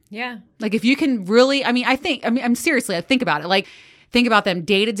on. Yeah. Like, if you can really, I'm seriously, I think about it. Like, think about them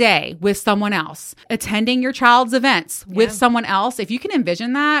day to day with someone else, attending your child's events with someone else. If you can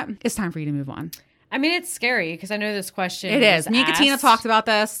envision that, it's time for you to move on. I mean, it's scary because I know this question. It is. Me and Katina talked about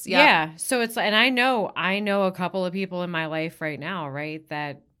this. Yep. Yeah. So it's, and I know a couple of people in my life right now, right,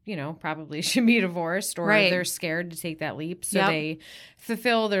 that, probably should be divorced or they're scared to take that leap. So they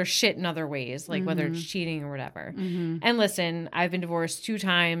fulfill their shit in other ways, like whether it's cheating or whatever. And listen, I've been divorced 2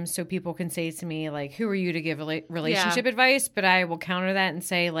 times. So people can say to me, like, who are you to give relationship advice? But I will counter that and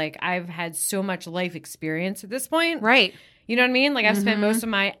say, like, I've had so much life experience at this point. Right. You know what I mean? Like, I've spent most of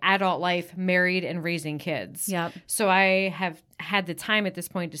my adult life married and raising kids. Yep. So I have had the time at this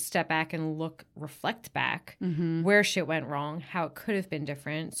point to step back and reflect back where shit went wrong, how it could have been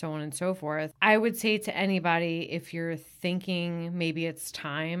different, so on and so forth. I would say to anybody, if you're thinking maybe it's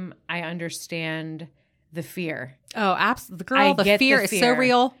time, I understand the fear. Oh, absolutely. Girl, the fear is so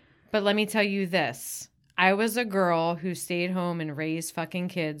real. But let me tell you this. I was a girl who stayed home and raised fucking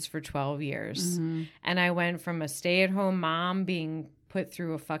kids for 12 years. And I went from a stay-at-home mom being put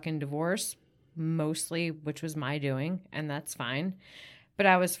through a fucking divorce, mostly, which was my doing, and that's fine. But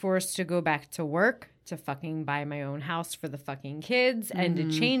I was forced to go back to work, to fucking buy my own house for the fucking kids, and to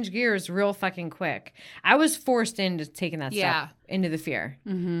change gears real fucking quick. I was forced into taking that step into the fear.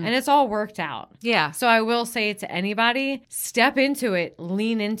 And it's all worked out. Yeah. So I will say to anybody, step into it,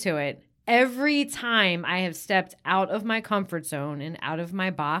 lean into it. Every time I have stepped out of my comfort zone and out of my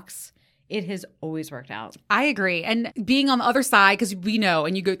box, it has always worked out. I agree. And being on the other side, because we know,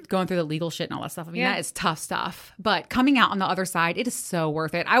 and you going through the legal shit and all that stuff, I mean, that is tough stuff. But coming out on the other side, it is so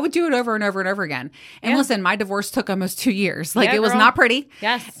worth it. I would do it over and over and over again. And listen, my divorce took almost 2 years. Like, it was not pretty.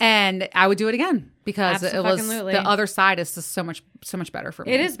 Yes. And I would do it again because it was the other side is just so much better for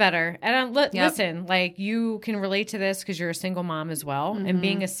me. It is better. And listen, like, you can relate to this because you're a single mom as well. And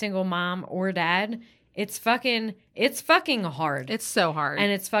being a single mom or dad, it's fucking hard. It's so hard.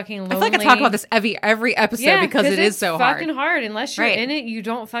 And it's fucking lonely. I feel like I talk about this every episode because it is so hard. It's fucking hard. Unless you're in it, you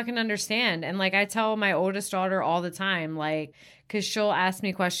don't fucking understand. And like, I tell my oldest daughter all the time, like, because she'll ask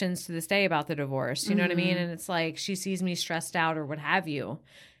me questions to this day about the divorce. You know what I mean? And it's like, she sees me stressed out or what have you.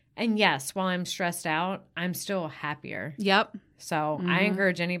 And yes, while I'm stressed out, I'm still happier. Yep. So I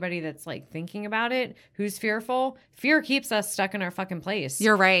encourage anybody that's like thinking about it, who's fearful. Fear keeps us stuck in our fucking place.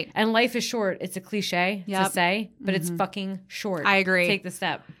 You're right. And life is short. It's a cliche to say, but it's fucking short. I agree. Take the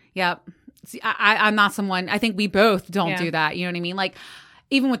step. Yep. See, I'm not someone, I think we both don't do that. You know what I mean? Like,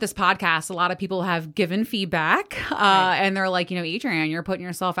 even with this podcast, a lot of people have given feedback and they're like, Adrienne, you're putting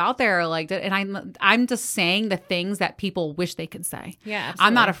yourself out there like that. And I'm just saying the things that people wish they could say. Yeah, absolutely.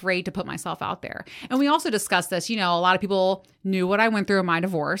 I'm not afraid to put myself out there. And we also discussed this, a lot of people knew what I went through in my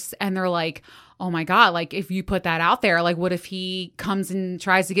divorce and they're like, oh my God, like if you put that out there, like what if he comes and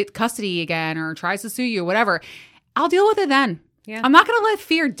tries to get custody again or tries to sue you, whatever. I'll deal with it then. Yeah. I'm not going to let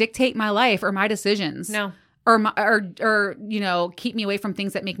fear dictate my life or my decisions. No. Or keep me away from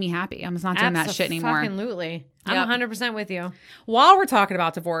things that make me happy. I'm just not doing that shit anymore. Absolutely. I'm 100% with you. While we're talking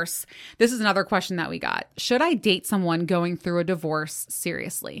about divorce, this is another question that we got. Should I date someone going through a divorce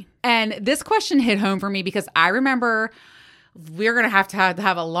seriously? And this question hit home for me because I remember we're going to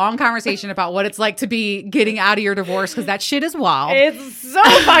have a long conversation about what it's like to be getting out of your divorce because that shit is wild. It's so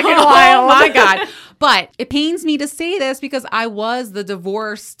fucking wild. Oh my God. But it pains me to say this because I was the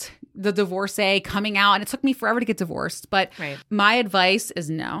divorcee coming out, and it took me forever to get divorced. But my advice is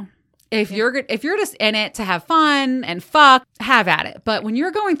no. If you're just in it to have fun and fuck, have at it. But when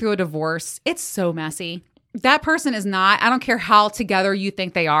you're going through a divorce, it's so messy. That person is not, I don't care how together you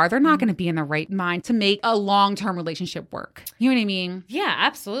think they are, they're not going to be in the right mind to make a long-term relationship work. You know what I mean? Yeah,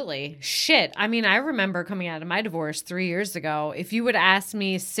 absolutely. Shit. I mean, I remember coming out of my divorce 3 years ago. If you would ask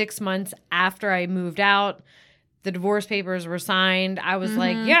me 6 months after I moved out, the divorce papers were signed, I was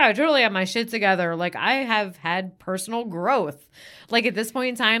like, yeah, I totally have my shit together. Like, I have had personal growth. Like, at this point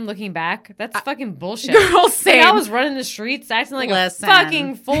in time, looking back, that's fucking bullshit. Girl, same. Like, I was running the streets acting like a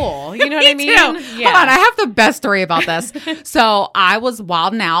fucking fool. You know what I mean? Too. Yeah. Hold on, I have the best story about this. So I was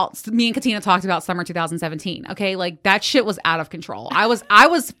wilding out. Me and Katina talked about summer 2017. Okay, like that shit was out of control. I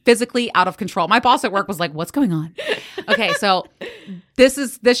was physically out of control. My boss at work was like, "What's going on?" Okay, so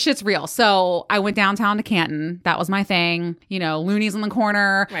this shit's real. So I went downtown to Canton. That was my thing. Loonies in the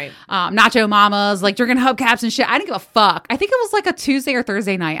corner, right? Nacho mamas, like drinking hubcaps and shit. I didn't give a fuck. I think it was like a Tuesday or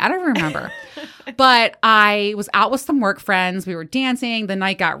Thursday night. I don't remember. But I was out with some work friends. We were dancing. The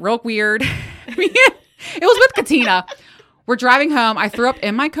night got real weird. It was with Katina. We're driving home. I threw up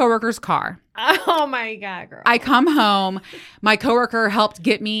in my coworker's car. Oh my God, girl. I come home. My coworker helped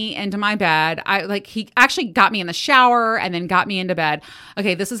get me into my bed. He actually got me in the shower and then got me into bed.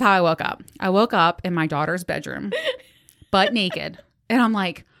 Okay, this is how I woke up. I woke up in my daughter's bedroom, butt naked. And I'm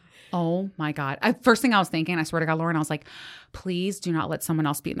like, oh my God. First thing I was thinking, I swear to God, Lauren, I was like, please do not let someone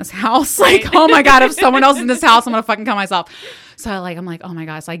else be in this house. Like, oh my God, if someone else is in this house, I'm going to fucking kill myself. So I'm like, oh my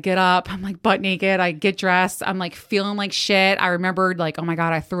God. So I get up, I'm like butt naked. I get dressed. I'm like feeling like shit. I remembered like, oh my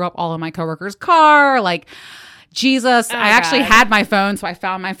God, I threw up all in my coworker's car. Like, Jesus, I actually had my phone. So I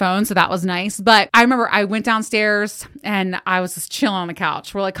found my phone. So that was nice. But I remember I went downstairs and I was just chilling on the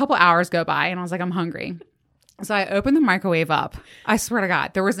couch for like a couple hours go by. And I was like, I'm hungry. So I opened the microwave up. I swear to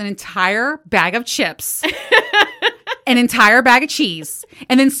God, there was an entire bag of chips, an entire bag of cheese,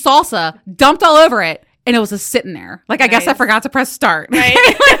 and then salsa dumped all over it. And it was just sitting there. Like, I guess I forgot to press start. Right.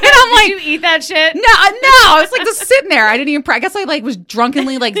 And I'm like, did you eat that shit? No. I was like just sitting there. I didn't even, I guess I like was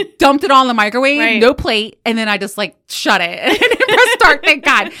drunkenly like dumped it on the microwave, no plate. And then I just like shut it and press start. Thank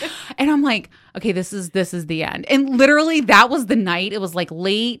God. And I'm like, okay, this is the end. And literally that was the night. It was like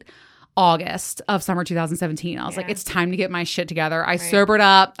late August of summer 2017. I was like, it's time to get my shit together. I sobered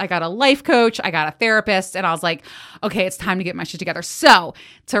up. I got a life coach. I got a therapist. And I was like, okay, it's time to get my shit together. So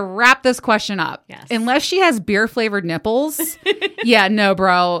to wrap this question up, unless she has beer flavored nipples, no,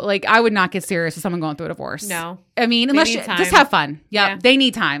 bro. Like I would not get serious with someone going through a divorce. No. I mean, unless just have fun. Yeah. They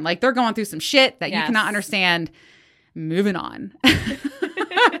need time. Like they're going through some shit that you cannot understand. Moving on.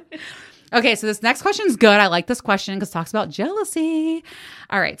 Okay, so this next question is good. I like this question because it talks about jealousy.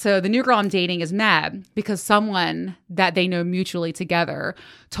 All right, so the new girl I'm dating is mad because someone that they know mutually together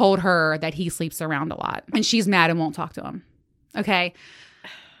told her that he sleeps around a lot. And she's mad and won't talk to him. Okay,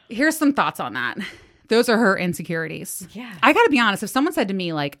 here's some thoughts on that. Those are her insecurities. Yeah. I got to be honest. If someone said to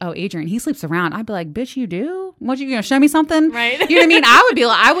me like, oh, Adrienne, he sleeps around, I'd be like, bitch, you do? What, you going to show me something? Right. You know what I mean? I would be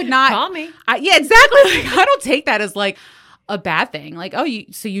like, I would not. Call me. Yeah, exactly. Like, I don't take that as like a bad thing. Like, oh,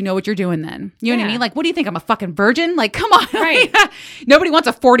 so you know what you're doing then. You know what I mean? Like, what do you think? I'm a fucking virgin? Like, come on. Right. Nobody wants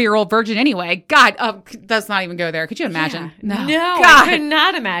a 40-year-old virgin anye. God, let's not even go there. Could you imagine? No, God. I could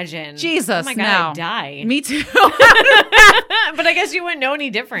not imagine. Jesus, oh my God, no. I'd die. Me too. But I guess you wouldn't know any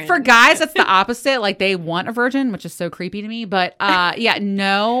different. For guys, that's the opposite. Like, they want a virgin, which is so creepy to me. But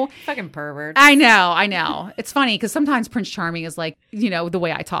no. Fucking pervert. I know. It's funny because sometimes Prince Charming is like, the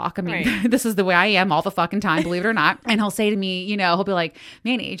way I talk. I mean, this is the way I am all the fucking time, believe it or not. And he'll say to me, me, he'll be like,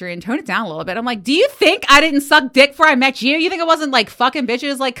 man, Adrian, tone it down a little bit. I'm like, do you think I didn't suck dick before I met you? You think it wasn't like fucking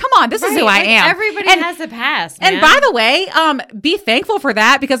bitches? Like, come on, this is who I am. Everybody has a past, man. And by the way, be thankful for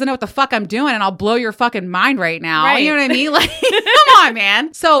that because I know what the fuck I'm doing and I'll blow your fucking mind right now. Right. You know what I mean? Like, come on,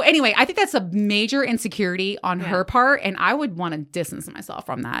 man. So anyway, I think that's a major insecurity on her part, and I would want to distance myself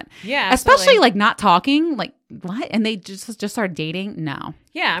from that. Yeah, especially like not talking, like what? And they just started dating? No.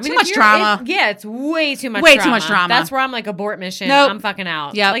 Yeah, I mean, too much drama. It's way too much. Too much drama. That's where I'm like, abort mission. Nope. I'm fucking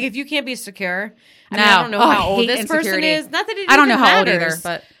out. Yeah. Like if you can't be secure, I don't know how old this person is. Not that it I don't know matters. how old either,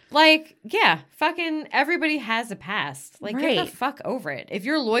 but. Like, yeah, fucking everybody has a past. Like, get the fuck over it. If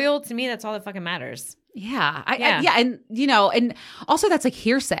you're loyal to me, that's all that fucking matters. Yeah. And, and also that's like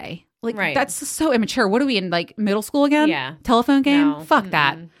hearsay. Like, that's so immature. What are we in, like, middle school again? Yeah. Telephone game? No. Fuck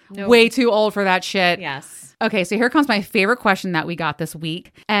that. Nope. Way too old for that shit. Yes. Okay, so here comes my favorite question that we got this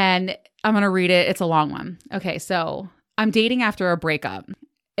week. And I'm going to read it. It's a long one. Okay, so I'm dating after a breakup.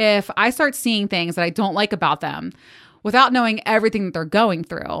 If I start seeing things that I don't like about them, without knowing everything that they're going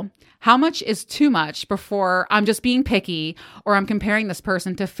through, how much is too much before I'm just being picky or I'm comparing this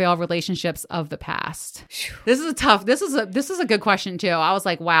person to failed relationships of the past? This is a good question too. I was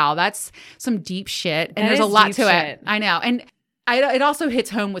like, wow, that's some deep shit. And there's a lot to it. I know. And it also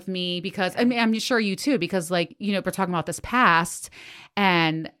hits home with me because I mean, I'm sure you too, because like, we're talking about this past.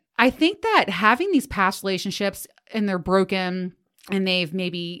 And I think that having these past relationships and they're broken and they've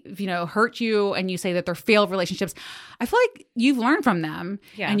maybe, hurt you and you say that they're failed relationships, I feel like you've learned from them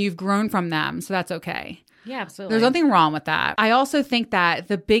and you've grown from them. So that's okay. Yeah, absolutely. There's nothing wrong with that. I also think that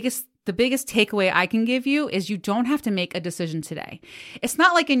the biggest takeaway I can give you is you don't have to make a decision today. It's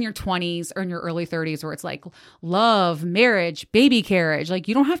not like in your 20s or in your early 30s where it's like love, marriage, baby carriage. Like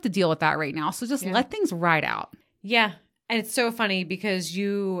you don't have to deal with that right now. So just let things ride out. Yeah. And it's so funny because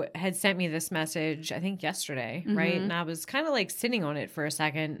you had sent me this message, I think yesterday, right? And I was kind of like sitting on it for a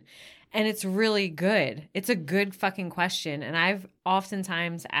second. And it's really good. It's a good fucking question. And I've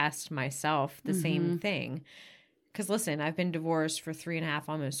oftentimes asked myself the same thing. Because listen, I've been divorced for 3.5,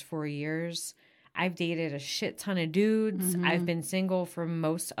 almost 4 years. I've dated a shit ton of dudes. I've been single for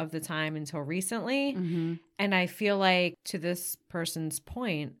most of the time until recently. And I feel like, to this person's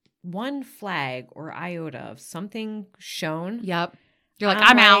point, one flag or iota of something shown. Yep. You're like,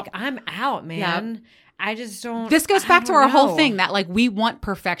 I'm out. I'm out, man. Yep. I just don't. This goes back to our whole thing that like we want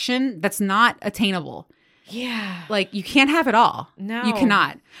perfection that's not attainable. Yeah. Like you can't have it all. No. You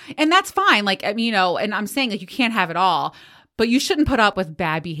cannot. And that's fine. Like, and I'm saying like you can't have it all. But you shouldn't put up with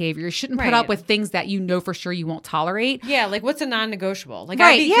bad behavior. You shouldn't put up with things that you know for sure you won't tolerate. Yeah, like what's a non-negotiable? Like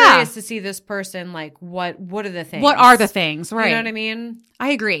I'd be curious to see this person, like what are the things? What are the things? Right. You know what I mean? I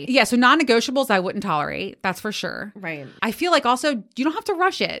agree. Yeah, so non-negotiables I wouldn't tolerate. That's for sure. Right. I feel like also you don't have to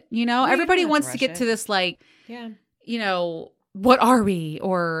rush it. Everybody wants to get to this like, what are we?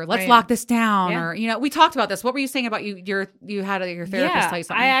 Or let's lock this down. Or, we talked about this. What were you saying about you had your therapist tell you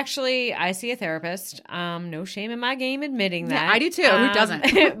something? I see a therapist. No shame in my game admitting that. Yeah, I do too. Who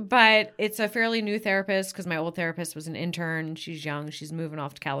doesn't? But it's a fairly new therapist because my old therapist was an intern. She's young. She's moving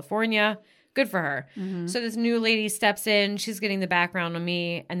off to California. Good for her. So this new lady steps in. She's getting the background on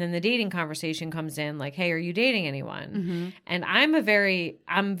me. And then the dating conversation comes in like, hey, are you dating anyone? And I'm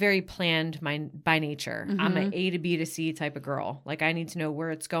very planned by nature. I'm an A to B to C type of girl. Like I need to know where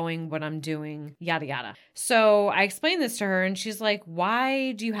it's going, what I'm doing, yada, yada. So I explained this to her and she's like,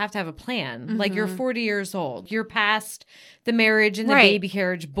 why do you have to have a plan? Like you're 40 years old. You're past the marriage and the baby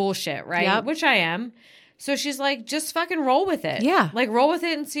carriage bullshit, right? Yep. Which I am. So she's like, just fucking roll with it. Yeah. Like roll with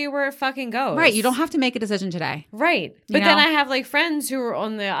it and see where it fucking goes. Right. You don't have to make a decision today. Right. But then I have like friends who are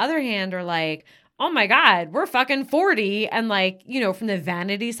on the other hand are like, oh my God, we're fucking 40. And like, from the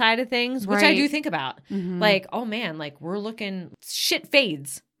vanity side of things, which I do think about. Like, oh man, like we're looking, shit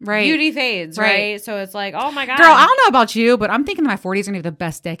fades. Right. Beauty fades, right? So it's like, oh my God. Girl, I don't know about you, but I'm thinking my 40s are going to be the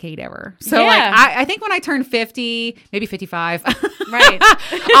best decade ever. So like, I think when I turn 50, maybe 55, right,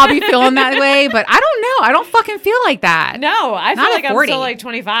 I'll be feeling that way. But I don't know. I don't fucking feel like that. No, I feel like I'm still like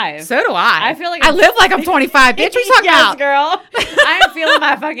 25. So do I. I feel like I live like I'm 25. Bitch, what you talking about? Girl. I'm feeling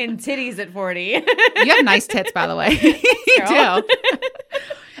my fucking titties at 40. You have nice tits, by the way. You do.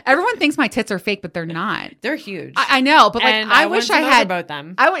 Everyone thinks my tits are fake, but they're not. They're huge. I know, but like I wish I had both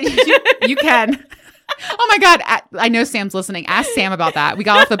them. I would. You can. Oh my God. I know Sam's listening. Ask Sam about that. We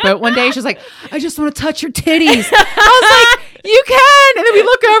got off the boat one day. She's like, I just want to touch your titties. I was like, you can. And then we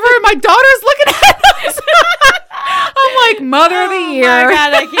look over and my daughter's looking at us. I'm like, mother of the year. Oh my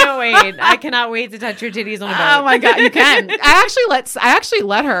God, I can't wait. wait. I cannot wait to touch your titties on a boat. Oh my God, you can. I actually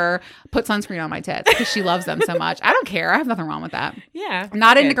let her put sunscreen on my tits because she loves them so much. I don't care. I have nothing wrong with that. Yeah. I'm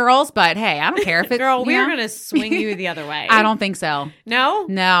not into girls, but hey, I don't care if it's girl. We're gonna swing you the other way. I don't think so. No.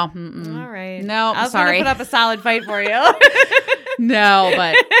 No. All right. No. I was sorry. gonna put up a solid fight for you. No,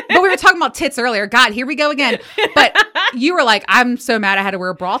 but we were talking about tits earlier. God, here we go again. But you were like, I'm so mad I had to wear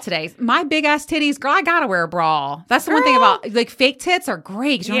a bra today. My big ass titties, girl, I gotta wear a bra. That's the one thing about like fake tits are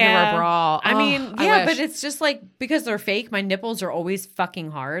great because you don't have to wear a bra. I mean, yeah, but it's just like because they're fake, my nipples are always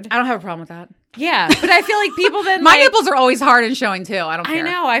fucking hard. I don't have a problem with that. Yeah, but I feel like people then my nipples are always hard and showing too. I don't care.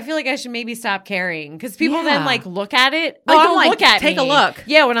 I know. I feel like I should maybe stop caring because people then like look at it. Like, don't look at take me. a look.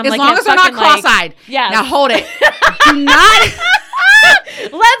 Yeah, when I'm as like, long as they're not cross-eyed. Yeah. Now hold it. Do not.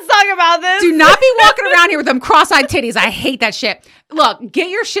 Let's talk about this. Do not be walking around here with them cross-eyed titties. I hate that shit. Look, get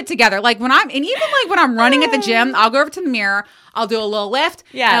your shit together. Like when when I'm running at the gym, I'll go over to the mirror. I'll do a little lift.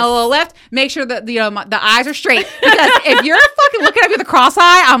 Yeah. And a little lift. Make sure that the eyes are straight. Because if you're fucking looking at me with a cross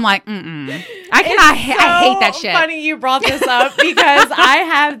eye, I'm like, I hate that shit. Funny you brought this up because I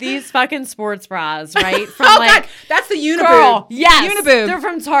have these fucking sports bras, right? From God, that's the Uniboob. Girl, yes. Uniboob. They're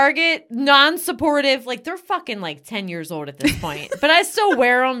from Target, non-supportive. Like they're fucking like 10 years old at this point. But I still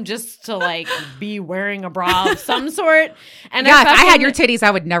wear them just to like be wearing a bra of some sort. And yeah, if I had your titties,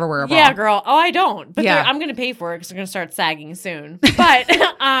 I would never wear a bra. Yeah, girl. Oh, I don't. But yeah. I'm going to pay for it because they're going to start sagging soon. But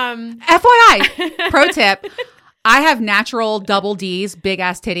FYI, pro tip. I have natural double D's, big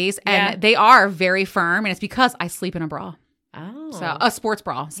ass titties, and they are very firm, and it's because I sleep in a bra. Oh. So a sports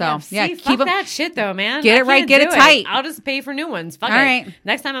bra. So keep that shit though, man. Get it right, get it tight. I'll just pay for new ones. Fuck all right.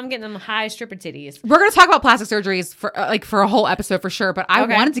 Next time I'm getting them high stripper titties. We're gonna talk about plastic surgeries for a whole episode for sure. But I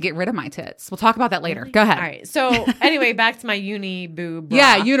wanted to get rid of my tits. We'll talk about that later. Go ahead. All right. So anyway, back to my Uniboob bra.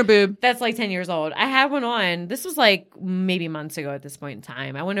 Yeah, Uniboob. That's like 10 years old. I had one on. This was like maybe months ago at this point in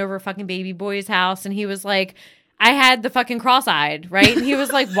time. I went over fucking baby boy's house and he was like, I had the fucking cross-eyed, right? And he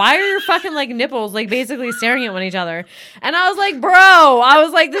was like, why are your fucking like nipples like basically staring at one each other? And I was like,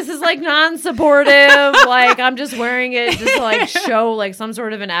 bro, this is like non-supportive. Like I'm just wearing it just to like show like some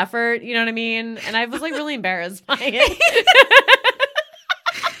sort of an effort. You know what I mean? And I was like really embarrassed by it.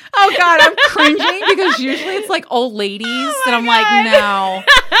 Oh God, I'm cringing because usually it's like old ladies and I'm like, no.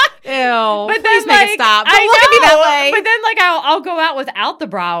 Ew. But please make it stop. Don't look at me that way. But then like I'll go out without the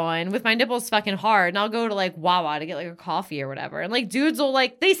bra on with my nipples fucking hard and I'll go to like Wawa to get like a coffee or whatever. And like dudes will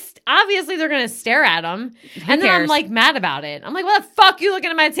like, obviously they're going to stare at them. And then I'm like mad about it. I'm like, what the fuck you looking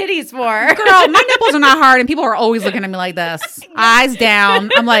at my titties for? Girl, my nipples are not hard and people are always looking at me like this. Eyes down.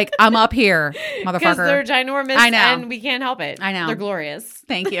 I'm like, I'm up here, motherfucker. Because they're ginormous. I know. And we can't help it. I know. They're glorious.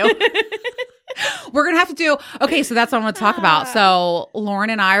 Thank you. We're going to have to do, okay, so that's what I'm going to talk about. So Lauren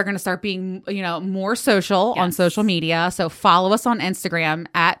and I are going to start being, more social on social media. So follow us on Instagram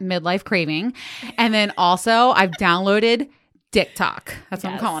at Midlife Craving. And then also I've downloaded TikTok. That's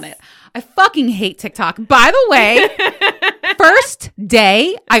what I'm calling it. I fucking hate TikTok. By the way, first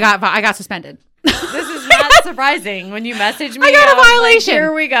day I got suspended. This is not surprising. When you message me, I got a violation. Like,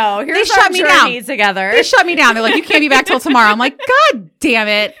 here we go. Here's they shut me down together. They shut me down. They're like, you can't be back till tomorrow. I'm like, God damn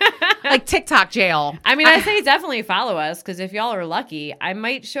it. Like TikTok jail. I mean, I say definitely follow us because if y'all are lucky, I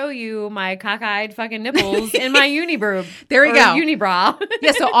might show you my cockeyed fucking nipples in my uniboob. There we go. Unibra.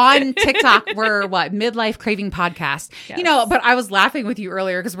 Yeah, so on TikTok, we're Midlife Craving Podcast. Yes. But I was laughing with you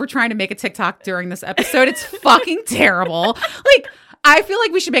earlier because we're trying to make a TikTok during this episode. It's fucking terrible. Like, I feel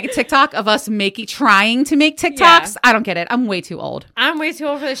like we should make a TikTok of us trying to make TikToks. Yeah. I don't get it. I'm way too old. I'm way too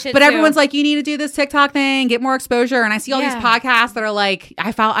old for this shit. But everyone's like, you need to do this TikTok thing, get more exposure. And I see all these podcasts that are like,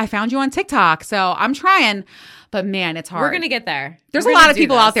 I found you on TikTok. So I'm trying. But man, it's hard. We're going to get there. There's a lot of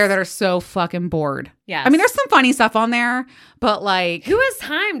people out there that are so fucking bored. Yeah. I mean, there's some funny stuff on there, but like. Who has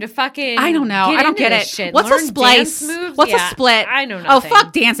time to fucking. I don't know. I don't get it. Shit. What's Learn a splice? What's a split? I know nothing. Oh,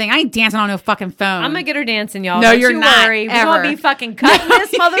 fuck dancing. I ain't dancing on no fucking phone. I'm going to get her dancing, y'all. No, don't you're you not. Worry. Ever. We're going to be fucking cutting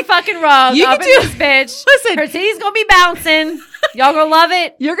this motherfucking rug you up can in this bitch. Listen. Her titties going to be bouncing. Y'all going to love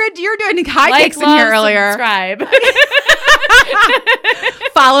it. You're good. You're doing high kicks in here earlier. Subscribe.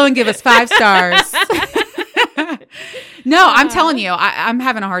 Follow and give us 5 stars. No, I'm telling you, I'm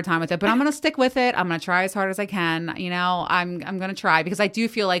having a hard time with it, but I'm going to stick with it. I'm going to try as hard as I can. I'm going to try because I do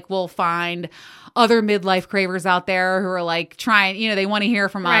feel like we'll find other midlife cravers out there who are like trying, they want to hear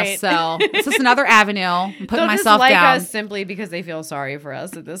from us. So it's just another avenue. I'm putting They'll myself just like down. us simply because they feel sorry for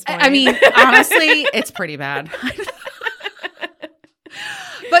us at this point. I mean, honestly, it's pretty bad.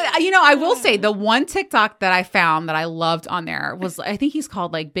 But, I will say the one TikTok that I found that I loved on there was, I think he's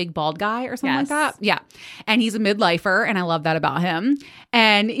called like Big Bald Guy or something like that. Yeah. And he's a midlifer, and I love that about him.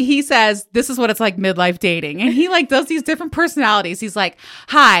 And he says, this is what it's like midlife dating. And he like does these different personalities. He's like,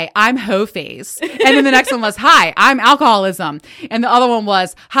 hi, I'm hoe face. And then the next one was, hi, I'm alcoholism. And the other one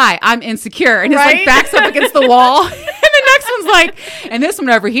was, hi, I'm insecure. And he's like backs up against the wall. And the next one's like, and this one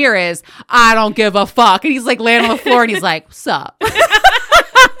over here is, I don't give a fuck. And he's like laying on the floor and he's like, sup?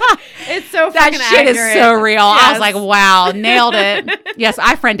 It's so that fucking shit accurate. is so real. Yes. I was like, wow, nailed it. Yes,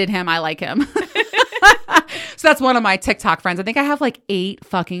 I friended him. I like him. So that's one of my TikTok friends. I think I have like 8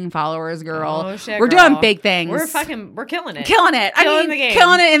 fucking followers, girl. Oh, shit, we're girl. doing big things. We're killing it. Killing it. Killing the game.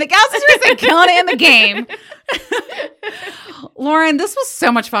 Killing it in the game. I was just gonna say killing it in the game. Lauren, this was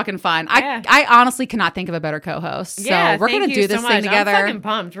so much fucking fun. Yeah. I honestly cannot think of a better co-host. So we're gonna do this thing together. I'm fucking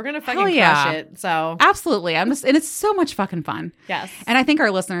pumped. We're gonna fucking crush it. So absolutely. And it's so much fucking fun. Yes. And I think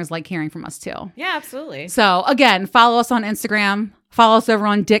our listeners like hearing from us too. Yeah, absolutely. So again, follow us on Instagram. Follow us over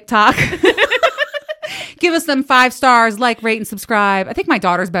on TikTok. Give us them 5 stars, like, rate, and subscribe. I think my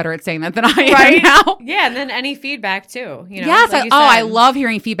daughter's better at saying that than I am now. Yeah, and then any feedback too. Yes. Like I love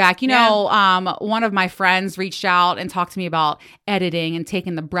hearing feedback. One of my friends reached out and talked to me about editing and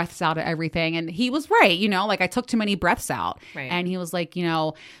taking the breaths out of everything, and he was right. Like I took too many breaths out, and he was like,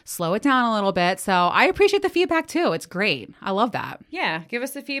 slow it down a little bit. So I appreciate the feedback too. It's great. I love that. Yeah, give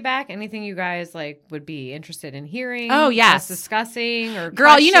us the feedback. Anything you guys like would be interested in hearing. Oh yes, us discussing or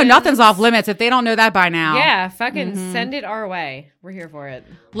girl. questions. Nothing's off limits if they don't know that by now. Yeah, fucking send it our way. We're here for it.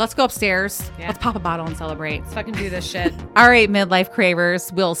 Let's go upstairs. Yeah. Let's pop a bottle and celebrate. Let's fucking do this shit. All right, midlife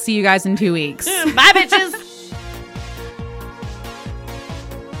cravers. We'll see you guys in 2 weeks. Bye, bitches.